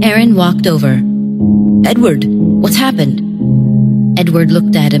 Aaron walked over. Edward, what's happened? Edward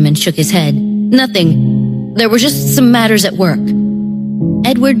looked at him and shook his head. Nothing. There were just some matters at work.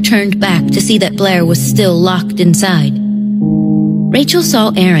 Edward turned back to see that Blair was still locked inside. Rachel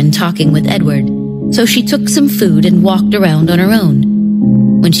saw Aaron talking with Edward, so she took some food and walked around on her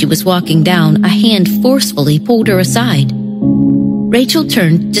own. When she was walking down, a hand forcefully pulled her aside. Rachel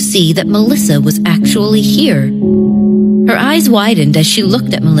turned to see that Melissa was actually here. Her eyes widened as she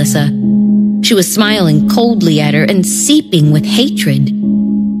looked at Melissa. She was smiling coldly at her and seeping with hatred.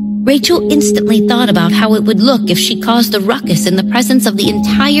 Rachel instantly thought about how it would look if she caused a ruckus in the presence of the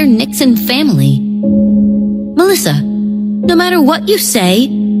entire Nixon family. "Melissa, no matter what you say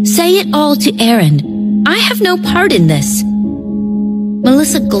it all to Aaron. I have no part in this."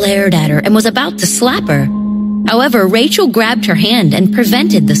 Melissa glared at her and was about to slap her. However, Rachel grabbed her hand and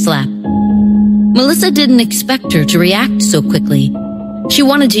prevented the slap. Melissa didn't expect her to react so quickly. She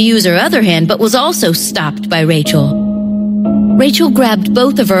wanted to use her other hand but was also stopped by Rachel. Rachel grabbed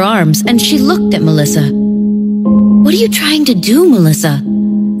both of her arms and she looked at Melissa. "What are you trying to do, Melissa?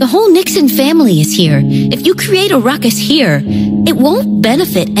 The whole Nixon family is here. If you create a ruckus here, it won't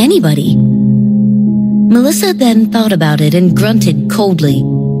benefit anybody." Melissa then thought about it and grunted coldly.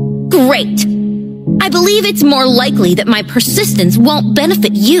 "Great! I believe it's more likely that my persistence won't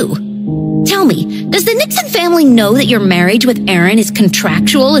benefit you. Tell me, does the Nixon family know that your marriage with Aaron is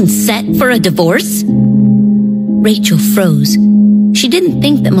contractual and set for a divorce?" Rachel froze. She didn't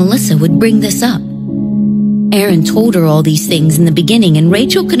think that Melissa would bring this up. Aaron told her all these things in the beginning and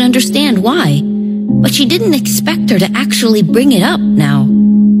Rachel could understand why, but she didn't expect her to actually bring it up now.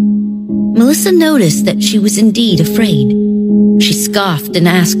 Melissa noticed that she was indeed afraid. She scoffed and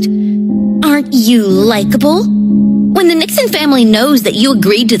asked, "Aren't you likable? When the Nixon family knows that you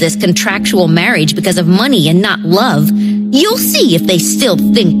agreed to this contractual marriage because of money and not love, you'll see if they still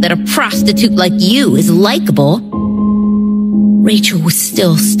think that a prostitute like you is likable." Rachel was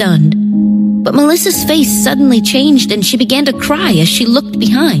still stunned, but Melissa's face suddenly changed and she began to cry as she looked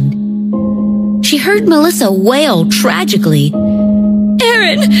behind. She heard Melissa wail tragically,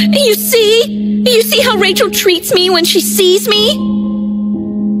 "Aaron, you see how Rachel treats me when she sees me?"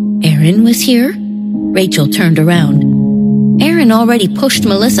 Aaron was here? Rachel turned around. Aaron already pushed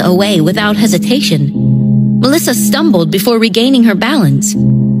Melissa away without hesitation. Melissa stumbled before regaining her balance.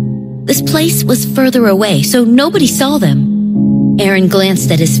 This place was further away, so nobody saw them. Aaron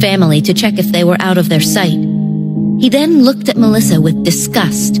glanced at his family to check if they were out of their sight. He then looked at Melissa with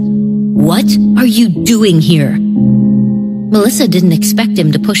disgust. "What are you doing here?" Melissa didn't expect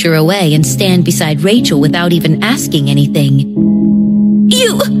him to push her away and stand beside Rachel without even asking anything.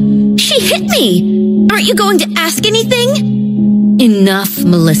 She hit me! Aren't you going to ask anything?" "Enough,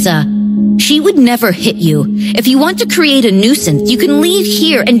 Melissa. She would never hit you. If you want to create a nuisance, you can leave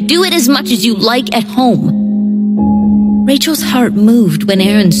here and do it as much as you like at home." Rachel's heart moved when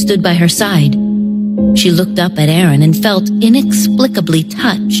Aaron stood by her side. She looked up at Aaron and felt inexplicably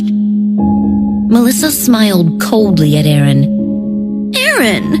touched. Melissa smiled coldly at Aaron.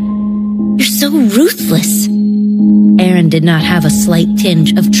 "Aaron, you're so ruthless." Aaron did not have a slight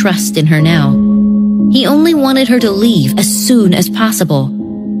tinge of trust in her now. He only wanted her to leave as soon as possible.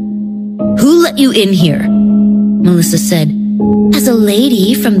 "Who let you in here?" Melissa said. "As a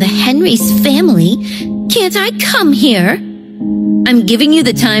lady from the Henrys family, can't I come here?" "I'm giving you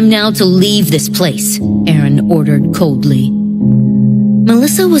the time now to leave this place," Aaron ordered coldly.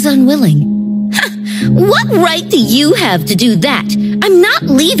 Melissa was unwilling. "What right do you have to do that? I'm not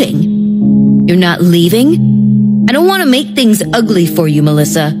leaving." "You're not leaving? I don't want to make things ugly for you,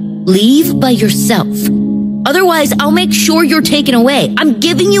 Melissa. Leave by yourself. Otherwise, I'll make sure you're taken away. I'm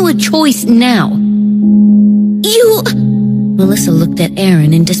giving you a choice now." Melissa looked at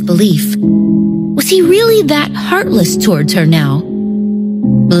Aaron in disbelief. Was he really that heartless towards her now?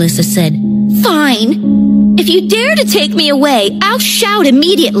 Melissa said, "Fine. If you dare to take me away, I'll shout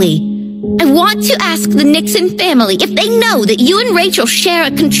immediately. I want to ask the Nixon family if they know that you and Rachel share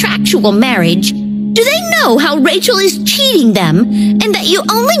a contractual marriage. Do they know how Rachel is cheating them and that you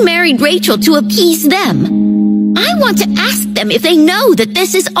only married Rachel to appease them? I want to ask them if they know that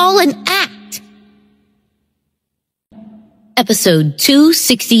this is all an act." Episode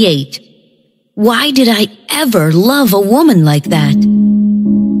 268. Why did I ever love a woman like that?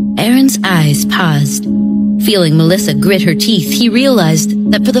 Aaron's eyes paused. Feeling Melissa grit her teeth, he realized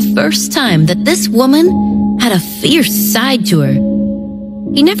that for the first time that this woman had a fierce side to her.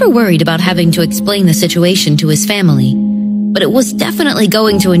 He never worried about having to explain the situation to his family, but it was definitely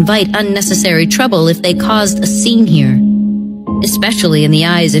going to invite unnecessary trouble if they caused a scene here. Especially in the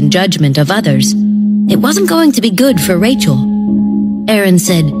eyes and judgment of others. It wasn't going to be good for Rachel. Aaron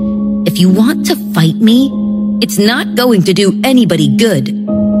said, "If you want to fight me, it's not going to do anybody good.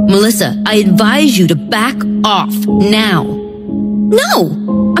 Melissa, I advise you to back off now."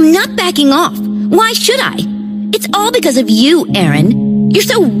 "No, I'm not backing off. Why should I? It's all because of you, Aaron. You're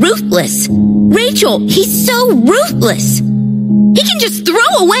so ruthless. Rachel, he's so ruthless. He can just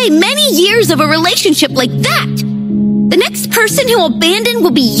throw away many years of a relationship like that. The next person he'll abandon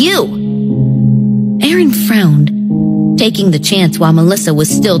will be you." Aaron frowned. Taking the chance while Melissa was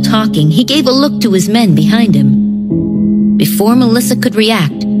still talking, he gave a look to his men behind him. Before Melissa could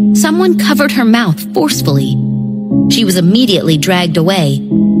react, someone covered her mouth forcefully. She was immediately dragged away.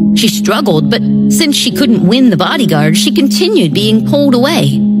 She struggled, but since she couldn't win the bodyguard, she continued being pulled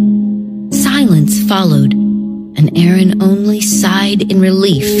away. Silence followed, and Aaron only sighed in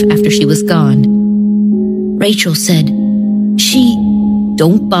relief after she was gone. Rachel said,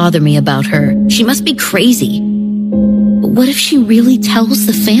 "Don't bother me about her. She must be crazy. But what if she really tells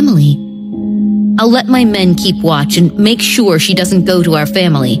the family? I'll let my men keep watch and make sure she doesn't go to our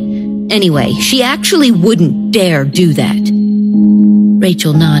family. Anyway, she actually wouldn't dare do that."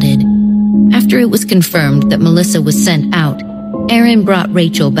 Rachel nodded. After it was confirmed that Melissa was sent out, Aaron brought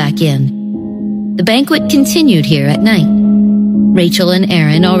Rachel back in. The banquet continued here at night. Rachel and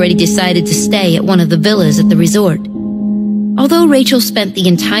Aaron already decided to stay at one of the villas at the resort. Although Rachel spent the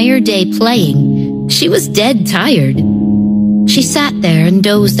entire day playing, she was dead tired. She sat there and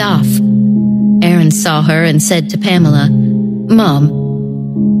dozed off. Aaron saw her and said to Pamela, "Mom,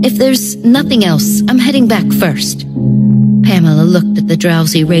 if there's nothing else, I'm heading back first." Pamela looked at the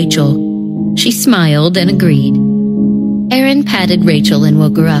drowsy Rachel. She smiled and agreed. Aaron patted Rachel and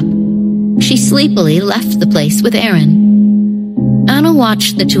woke her up. She sleepily left the place with Aaron. Anna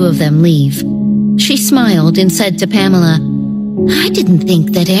watched the two of them leave. She smiled and said to Pamela, "I didn't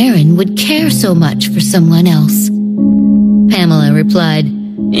think that Aaron would care so much for someone else." Pamela replied,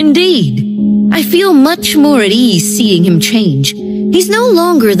 "Indeed. I feel much more at ease seeing him change. He's no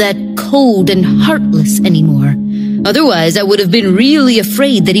longer that cold and heartless anymore. Otherwise, I would have been really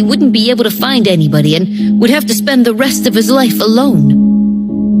afraid that he wouldn't be able to find anybody and would have to spend the rest of his life alone."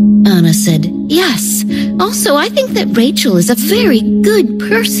 Anna said, "Yes. Also, I think that Rachel is a very good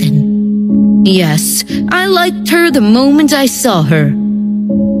person." "Yes, I liked her the moment I saw her."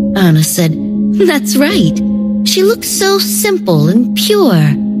 Anna said, "That's right. She looks so simple and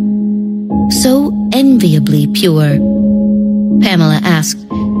pure. So enviably pure." Pamela asked,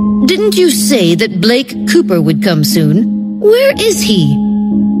 "Didn't you say that Blake Cooper would come soon? Where is he?"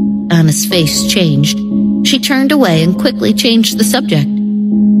 Anna's face changed. She turned away and quickly changed the subject.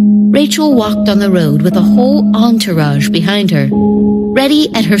 Rachel walked on the road with a whole entourage behind her, ready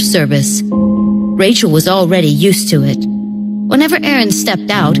at her service. Rachel was already used to it. Whenever Aaron stepped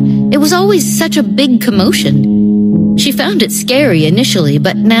out, it was always such a big commotion. She found it scary initially,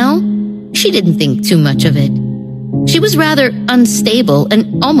 but now she didn't think too much of it. She was rather unstable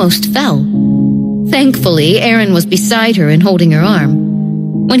and almost fell. Thankfully, Aaron was beside her and holding her arm.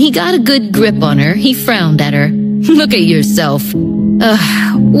 When he got a good grip on her, he frowned at her. "Look at yourself.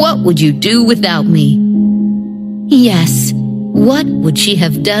 What would you do without me?" Yes, what would she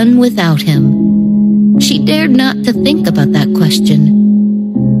have done without him? She dared not to think about that question.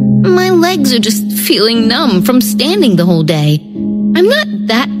 "My legs are just feeling numb from standing the whole day. I'm not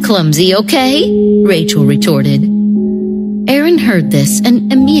that clumsy, okay?" Rachel retorted. Aaron heard this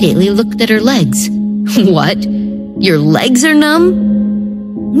and immediately looked at her legs. "What? Your legs are numb?"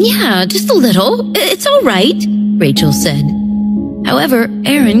 "Yeah, just a little. It's all right," Rachel said. However,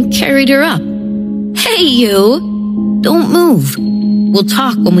 Aaron carried her up. "Hey, you! Don't move. We'll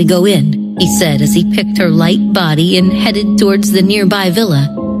talk when we go in," he said as he picked her light body and headed towards the nearby villa.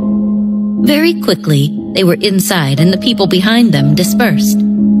 Very quickly, they were inside and the people behind them dispersed.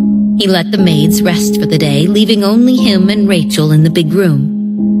 He let the maids rest for the day, leaving only him and Rachel in the big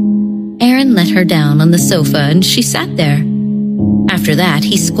room. Aaron let her down on the sofa and she sat there. After that,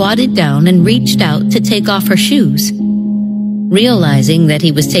 he squatted down and reached out to take off her shoes. Realizing that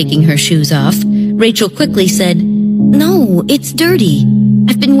he was taking her shoes off, Rachel quickly said, "No, it's dirty.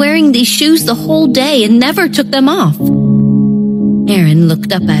 I've been wearing these shoes the whole day and never took them off." Aaron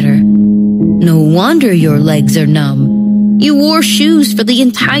looked up at her. "No wonder your legs are numb. You wore shoes for the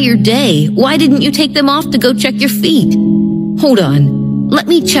entire day. Why didn't you take them off to go check your feet? Hold on. Let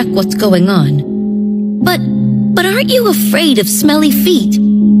me check what's going on." But aren't you afraid of smelly feet?"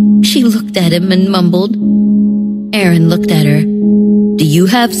 She looked at him and mumbled. Aaron looked at her. "Do you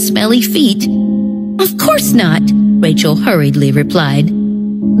have smelly feet?" "Of course not," Rachel hurriedly replied.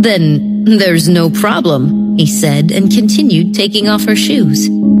 "Then there's no problem," he said and continued taking off her shoes.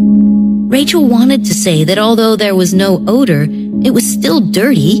 Rachel wanted to say that although there was no odor, it was still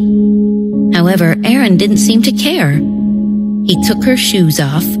dirty. However, Aaron didn't seem to care. He took her shoes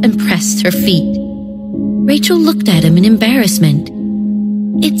off and pressed her feet. Rachel looked at him in embarrassment.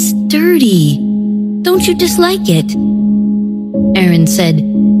 "It's dirty. Don't you dislike it?" Aaron said,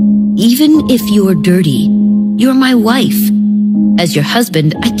 "Even if you're dirty, you're my wife. As your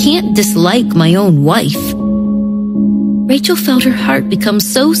husband, I can't dislike my own wife." Rachel felt her heart become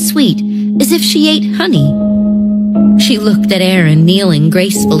so sweet, as if she ate honey. She looked at Aaron kneeling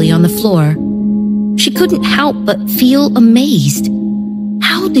gracefully on the floor. She couldn't help but feel amazed.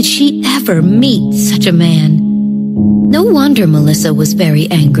 How did she ever meet such a man? No wonder Melissa was very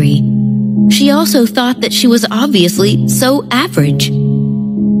angry. She also thought that she was obviously so average.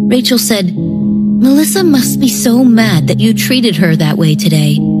 Rachel said, "Melissa must be so mad that you treated her that way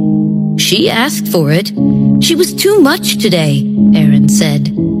today." "She asked for it. She was too much today," Aaron said.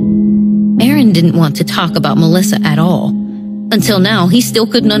 Aaron didn't want to talk about Melissa at all. Until now, he still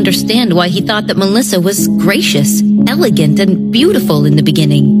couldn't understand why he thought that Melissa was gracious, elegant, and beautiful in the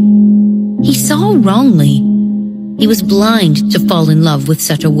beginning. He saw wrongly. He was blind to fall in love with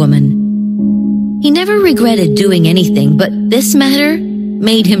such a woman. He never regretted doing anything, but this matter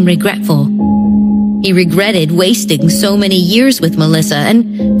made him regretful. He regretted wasting so many years with Melissa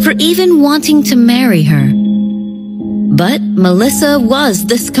and for even wanting to marry her. But Melissa was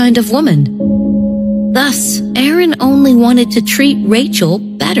this kind of woman. Thus, Aaron only wanted to treat Rachel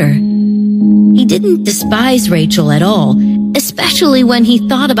better. He didn't despise Rachel at all, especially when he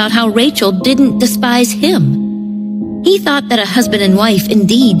thought about how Rachel didn't despise him. He thought that a husband and wife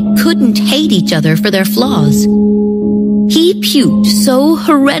indeed couldn't hate each other for their flaws. He puked so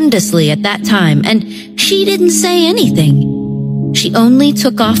horrendously at that time, and she didn't say anything. She only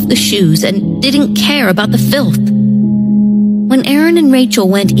took off the shoes and didn't care about the filth. When Aaron and Rachel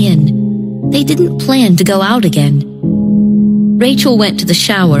went in, they didn't plan to go out again. Rachel went to the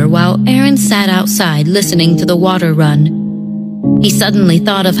shower while Aaron sat outside listening to the water run. He suddenly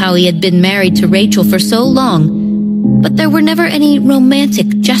thought of how he had been married to Rachel for so long, but there were never any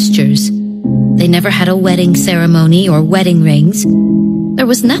romantic gestures. They never had a wedding ceremony or wedding rings. There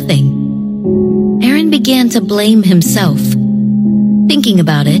was nothing. Aaron began to blame himself. Thinking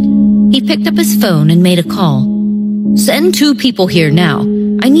about it, he picked up his phone and made a call. "Send 2 people here now.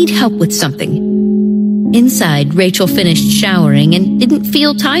 I need help with something." Inside, Rachel finished showering and didn't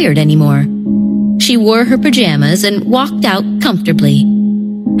feel tired anymore. She wore her pajamas and walked out comfortably.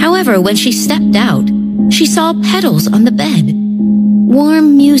 However, when she stepped out, she saw petals on the bed.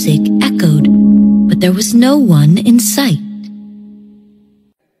 Warm music echoed, but there was no one in sight.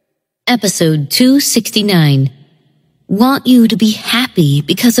 Episode 269. Want you to be happy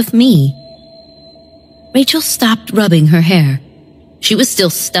because of me. Rachel stopped rubbing her hair. She was still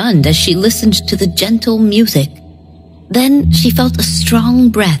stunned as she listened to the gentle music. Then she felt a strong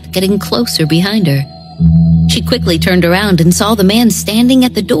breath getting closer behind her. She quickly turned around and saw the man standing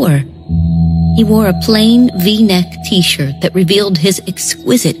at the door. He wore a plain V-neck t-shirt that revealed his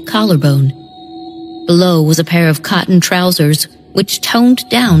exquisite collarbone. Below was a pair of cotton trousers which toned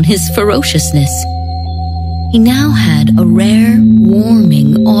down his ferociousness. He now had a rare,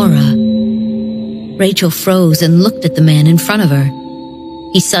 warming aura. Rachel froze and looked at the man in front of her.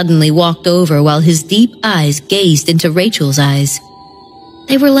 He suddenly walked over while his deep eyes gazed into Rachel's eyes.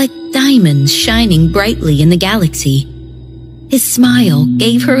 They were like diamonds shining brightly in the galaxy. His smile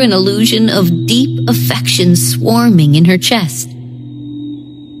gave her an illusion of deep affection swarming in her chest.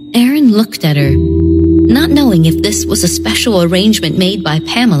 Aaron looked at her, not knowing if this was a special arrangement made by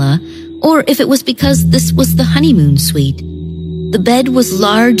Pamela or if it was because this was the honeymoon suite. The bed was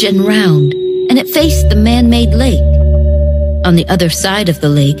large and round, and it faced the man-made lake. On the other side of the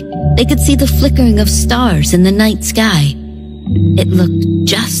lake, they could see the flickering of stars in the night sky. It looked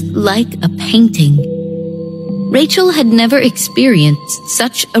just like a painting. Rachel had never experienced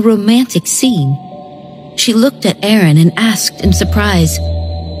such a romantic scene. She looked at Aaron and asked in surprise,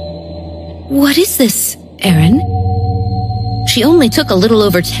 "What is this, Aaron?" She only took a little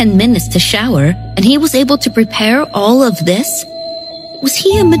over 10 minutes to shower, and he was able to prepare all of this? Was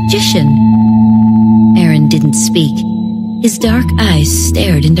he a magician? Aaron didn't speak. His dark eyes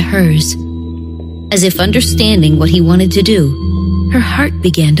stared into hers. As if understanding what he wanted to do, her heart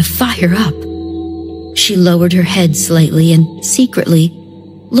began to fire up. She lowered her head slightly and secretly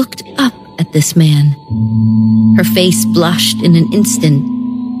looked up at this man. Her face blushed in an instant.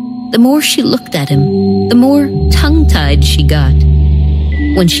 The more she looked at him, the more tongue-tied she got.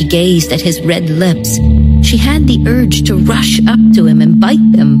 When she gazed at his red lips, she had the urge to rush up to him and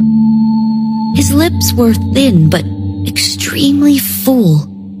bite them. His lips were thin but extremely full.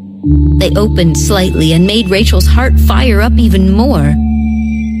 They opened slightly and made Rachel's heart fire up even more.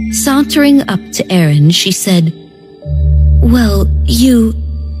 Sauntering up to Aaron, she said, "Well, you..."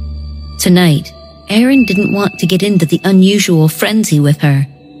 Tonight, Aaron didn't want to get into the unusual frenzy with her.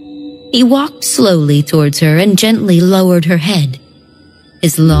 He walked slowly towards her and gently lowered her head.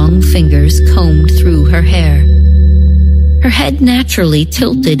 His long fingers combed through her hair. Her head naturally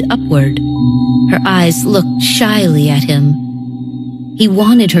tilted upward. Her eyes looked shyly at him. He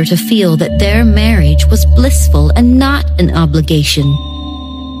wanted her to feel that their marriage was blissful and not an obligation.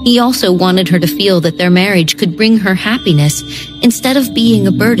 He also wanted her to feel that their marriage could bring her happiness instead of being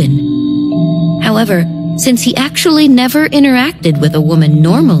a burden. However, since he actually never interacted with a woman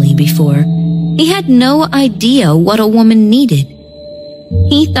normally before, he had no idea what a woman needed.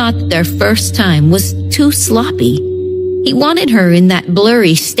 He thought that their first time was too sloppy. He wanted her in that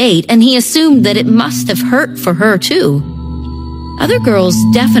blurry state, and he assumed that it must have hurt for her too. Other girls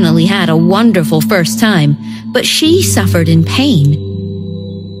definitely had a wonderful first time, but she suffered in pain.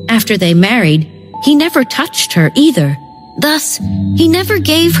 After they married, he never touched her either. Thus, he never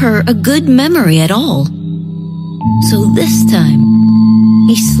gave her a good memory at all. So this time,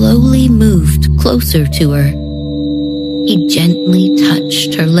 he slowly moved closer to her. He gently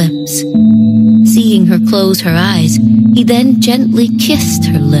touched her lips. Seeing her close her eyes, he then gently kissed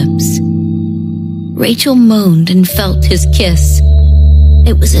her lips. Rachel moaned and felt his kiss.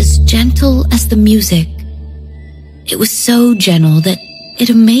 It was as gentle as the music. It was so gentle that it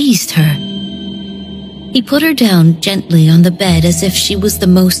amazed her. He put her down gently on the bed as if she was the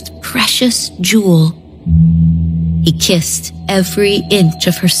most precious jewel. He kissed every inch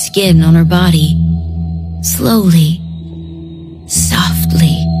of her skin on her body, slowly,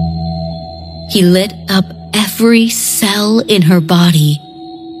 softly. He lit up every cell in her body.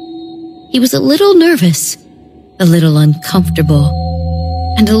 He was a little nervous, a little uncomfortable,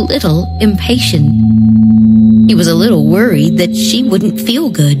 and a little impatient. He was a little worried that she wouldn't feel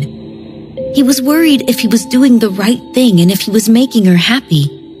good. He was worried if he was doing the right thing and if he was making her happy.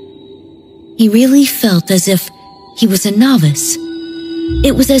 He really felt as if he was a novice.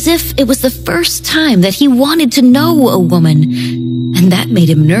 It was as if it was the first time that he wanted to know a woman, and that made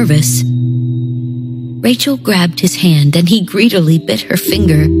him nervous. Rachel grabbed his hand and he greedily bit her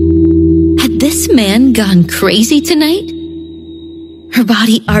finger. Had this man gone crazy tonight? Her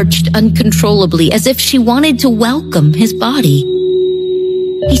body arched uncontrollably as if she wanted to welcome his body.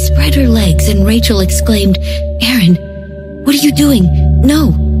 He spread her legs and Rachel exclaimed, "Aaron, what are you doing?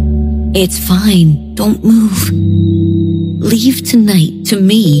 No." "It's fine. Don't move. Leave tonight to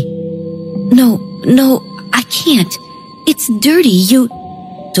me." No, I can't. It's dirty. You...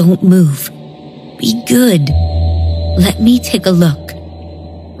 Don't move. Be good. Let me take a look.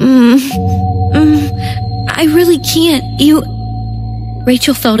 I really can't.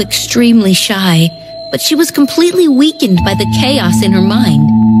 Rachel felt extremely shy, but she was completely weakened by the chaos in her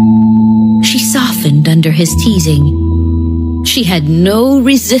mind. She softened under his teasing. She had no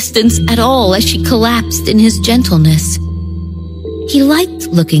resistance at all as she collapsed in his gentleness. He liked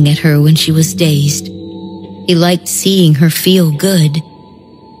looking at her when she was dazed. He liked seeing her feel good.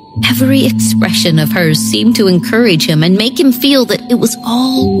 Every expression of hers seemed to encourage him and make him feel that it was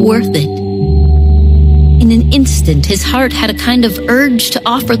all worth it. In an instant, his heart had a kind of urge to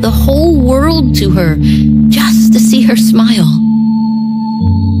offer the whole world to her, just to see her smile.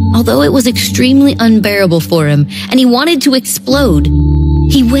 Although it was extremely unbearable for him, and he wanted to explode,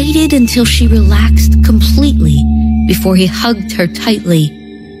 he waited until she relaxed completely before he hugged her tightly.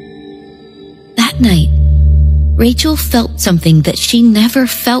 That night, Rachel felt something that she never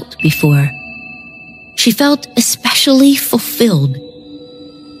felt before. She felt especially fulfilled.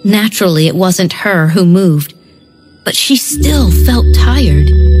 Naturally, it wasn't her who moved, but she still felt tired.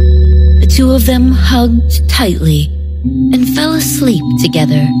 The two of them hugged tightly and fell asleep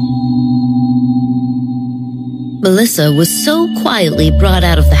together. Melissa was so quietly brought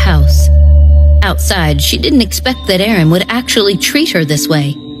out of the house. Outside, she didn't expect that Aaron would actually treat her this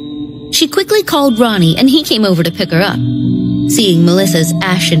way. She quickly called Ronnie and he came over to pick her up. Seeing Melissa's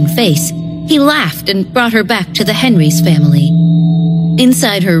ashen face, he laughed and brought her back to the Henrys family.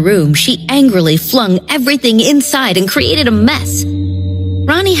 Inside her room, she angrily flung everything inside and created a mess.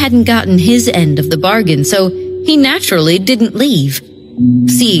 Ronnie hadn't gotten his end of the bargain, so he naturally didn't leave.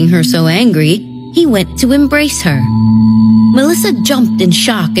 Seeing her so angry, he went to embrace her. Melissa jumped in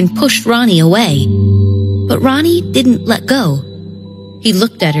shock and pushed Ronnie away, but Ronnie didn't let go. He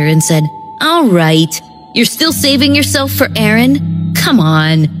looked at her and said, "All right, you're still saving yourself for Aaron? Come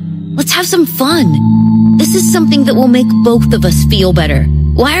on, let's have some fun. This is something that will make both of us feel better.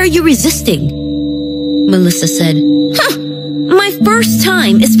 Why are you resisting?" Melissa said, "My first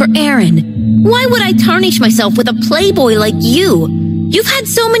time is for Aaron. Why would I tarnish myself with a playboy like you? You've had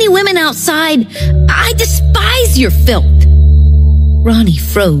so many women outside. I despise your filth." Ronnie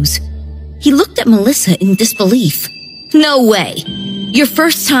froze. He looked at Melissa in disbelief. "No way. Your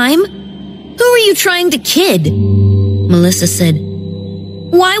first time? Who are you trying to kid?" Melissa said,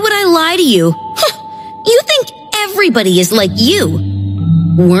 "Why would I lie to you? You think everybody is like you.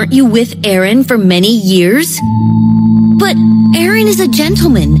 Weren't you with Aaron for many years?" "But Aaron is a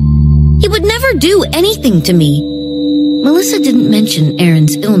gentleman. He would never do anything to me." Melissa didn't mention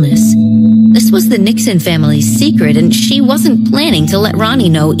Aaron's illness. This was the Nixon family's secret, and she wasn't planning to let Ronnie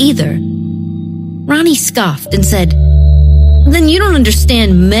know either. Ronnie scoffed and said, "Then you don't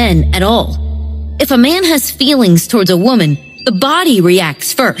understand men at all. If a man has feelings towards a woman, the body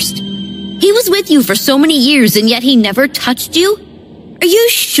reacts first. He was with you for so many years, and yet he never touched you? Are you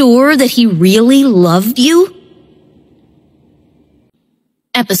sure that he really loved you?"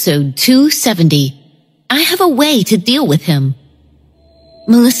 Episode 270. I have a way to deal with him.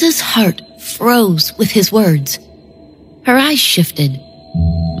 Melissa's heart froze with his words. Her eyes shifted.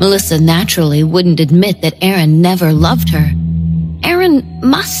 Melissa naturally wouldn't admit that Aaron never loved her. Aaron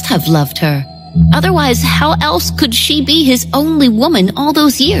must have loved her. Otherwise, how else could she be his only woman all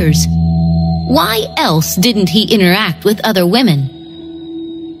those years? Why else didn't he interact with other women?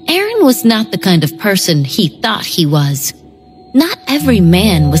 Aaron was not the kind of person he thought he was. Not every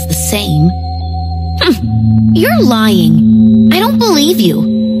man was the same. You're lying. I don't believe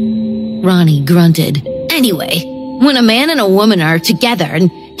you. Ronnie grunted. Anyway, when a man and a woman are together and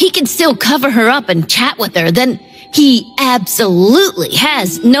he can still cover her up and chat with her, then he absolutely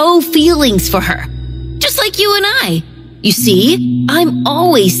has no feelings for her. Just like you and I. You see, I'm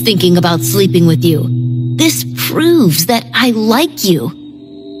always thinking about sleeping with you. This proves that I like you.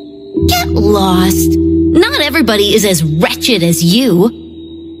 Get lost. Not everybody is as wretched as you.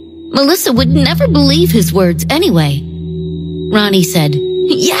 Melissa would never believe his words anyway. Ronnie said,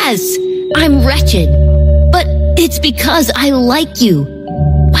 "Yes, I'm wretched, but it's because I like you.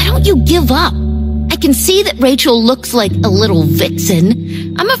 Why don't you give up? I can see that Rachel looks like a little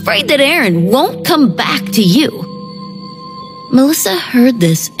vixen. I'm afraid that Aaron won't come back to you." Melissa heard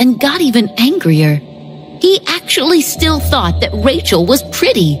this and got even angrier. He actually still thought that Rachel was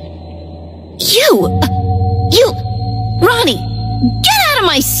pretty. Ronnie, get out of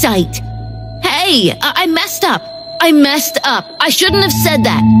my sight. Hey, I messed up. I shouldn't have said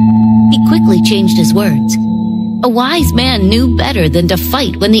that. He quickly changed his words. A wise man knew better than to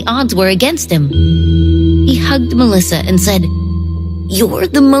fight when the odds were against him. He hugged Melissa and said, "You're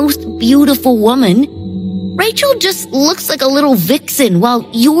the most beautiful woman. Rachel just looks like a little vixen while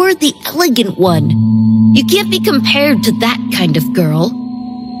you're the elegant one. You can't be compared to that kind of girl."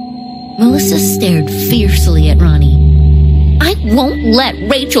 Melissa stared fiercely at Ronnie. "I won't let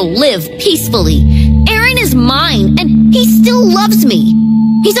Rachel live peacefully. Aaron is mine, and he still loves me.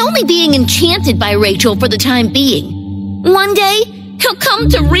 He's only being enchanted by Rachel for the time being. One day, he'll come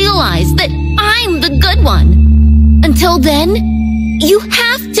to realize that I'm the good one. Until then, you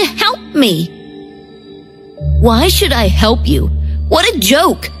have to help me." "Why should I help you? What a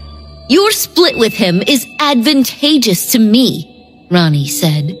joke. Your split with him is advantageous to me," Ronnie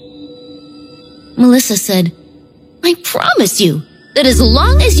said. Melissa said, "I promise you that as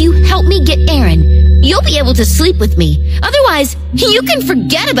long as you help me get Aaron, you'll be able to sleep with me. Otherwise, you can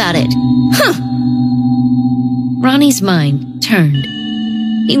forget about it." Ronnie's mind turned.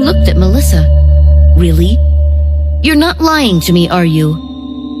 He looked at Melissa. "Really? You're not lying to me, are you?"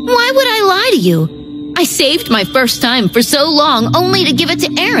 "Why would I lie to you? I saved my first time for so long only to give it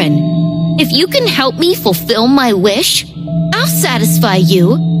to Aaron. If you can help me fulfill my wish, I'll satisfy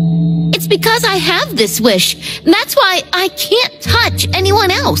you. It's because I have this wish. That's why I can't touch anyone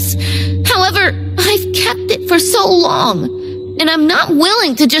else. However, I've kept it for so long, and I'm not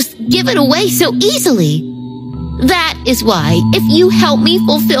willing to just give it away so easily. That is why, if you help me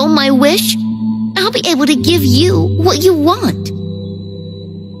fulfill my wish, I'll be able to give you what you want."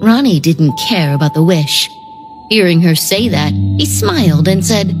 Ronnie didn't care about the wish. Hearing her say that, he smiled and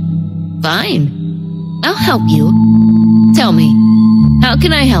said, "Fine, I'll help you. Tell me, how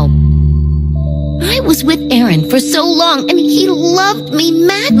can I help?" "I was with Aaron for so long, and he loved me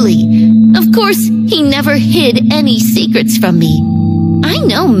madly. Of course, he never hid any secrets from me. I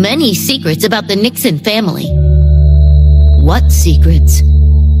know many secrets about the Nixon family." "What secrets?"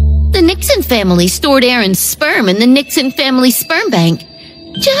 "The Nixon family stored Aaron's sperm in the Nixon family sperm bank,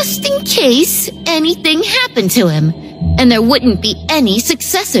 just in case anything happened to him, and there wouldn't be any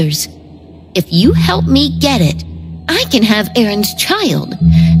successors. If you help me get it, I can have Aaron's child.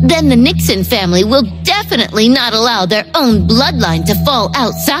 Then the Nixon family will definitely not allow their own bloodline to fall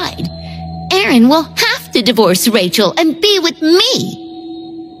outside. Aaron will have to divorce Rachel and be with me."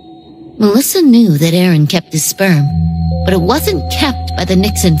 Melissa knew that Aaron kept his sperm, but it wasn't kept by the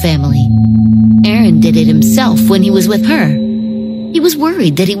Nixon family. Aaron did it himself when he was with her. He was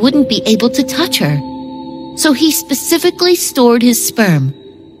worried that he wouldn't be able to touch her. So he specifically stored his sperm,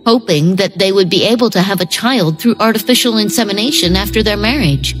 hoping that they would be able to have a child through artificial insemination after their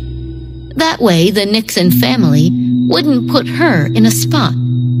marriage. That way, the Nixon family wouldn't put her in a spot.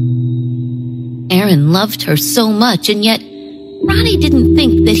 Aaron loved her so much, and yet Ronnie didn't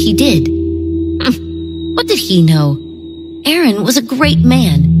think that he did. What did he know? Aaron was a great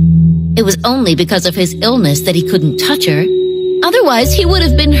man. It was only because of his illness that he couldn't touch her. Otherwise, he would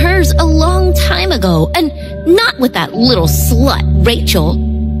have been hers a long time ago, and not with that little slut, Rachel.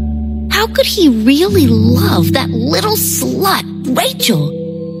 How could he really love that little slut, Rachel?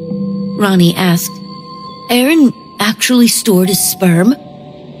 Ronnie asked. Aaron actually stored his sperm?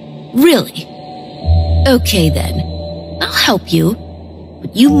 Really? Okay then, I'll help you.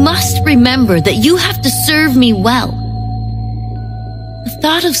 But you must remember that you have to serve me well. The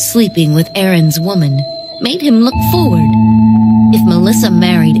thought of sleeping with Aaron's woman made him look forward. If Melissa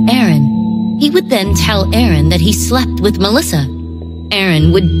married Aaron, he would then tell Aaron that he slept with Melissa.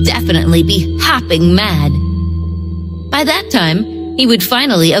 Aaron would definitely be hopping mad. By that time, he would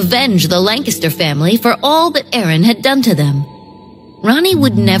finally avenge the Lancaster family for all that Aaron had done to them. Ronnie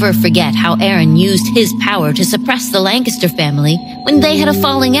would never forget how Aaron used his power to suppress the Lancaster family when they had a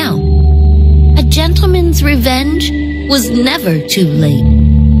falling out. A gentleman's revenge was never too late.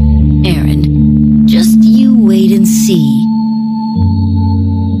 Aaron, just you wait and see.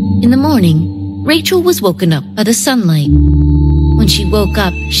 In the morning, Rachel was woken up by the sunlight. When she woke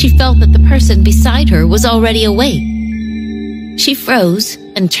up, she felt that the person beside her was already awake. She froze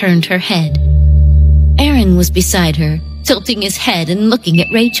and turned her head. Aaron was beside her, tilting his head and looking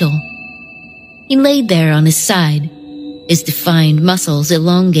at Rachel. He laid there on his side, his defined muscles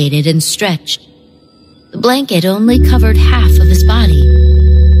elongated and stretched. The blanket only covered half of his body.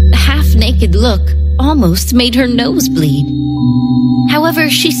 The half-naked look almost made her nose bleed. However,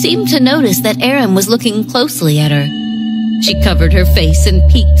 she seemed to notice that Aaron was looking closely at her. She covered her face and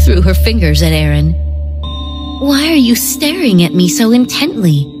peeked through her fingers at Aaron. Why are you staring at me so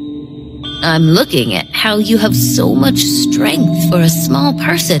intently? I'm looking at how you have so much strength for a small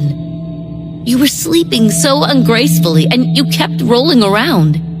person. You were sleeping so ungracefully and you kept rolling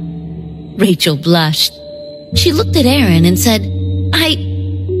around. Rachel blushed. She looked at Aaron and said,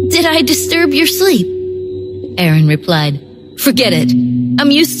 Did I disturb your sleep? Aaron replied, Forget it.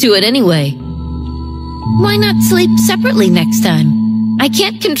 I'm used to it anyway. Why not sleep separately next time? I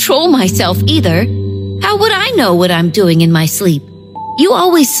can't control myself either. How would I know what I'm doing in my sleep? You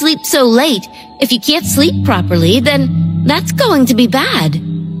always sleep so late. If you can't sleep properly, then that's going to be bad.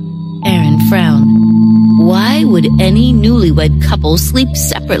 Aaron frowned. Why would any newlywed couple sleep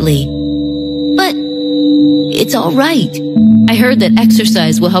separately? But it's all right. I heard that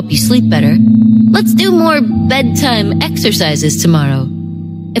exercise will help you sleep better. Let's do more bedtime exercises tomorrow.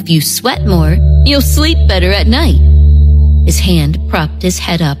 If you sweat more, you'll sleep better at night. His hand propped his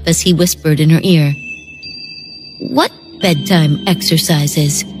head up as he whispered in her ear. What bedtime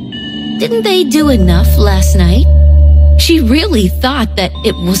exercises? Didn't they do enough last night? She really thought that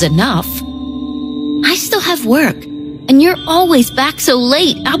it was enough. I still have work, and you're always back so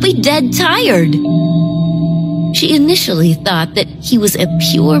late, I'll be dead tired. She initially thought that he was a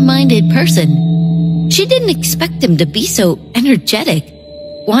pure-minded person. She didn't expect him to be so energetic,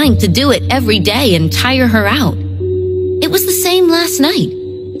 wanting to do it every day and tire her out. It was the same last night.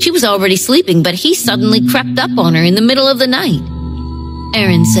 She was already sleeping, but he suddenly crept up on her in the middle of the night.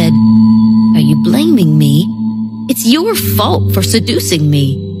 Aaron said, Are you blaming me? It's your fault for seducing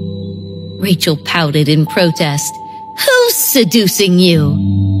me. Rachel pouted in protest. Who's seducing you?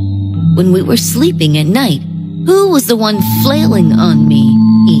 When we were sleeping at night, who was the one flailing on me?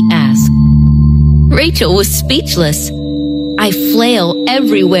 He asked. Rachel was speechless. I flail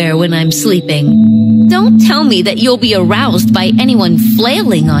everywhere when I'm sleeping. Don't tell me that you'll be aroused by anyone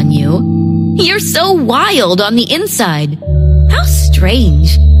flailing on you. You're so wild on the inside. How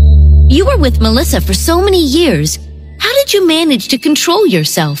strange. You were with Melissa for so many years. How did you manage to control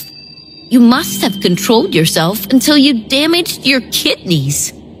yourself? You must have controlled yourself until you damaged your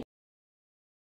kidneys.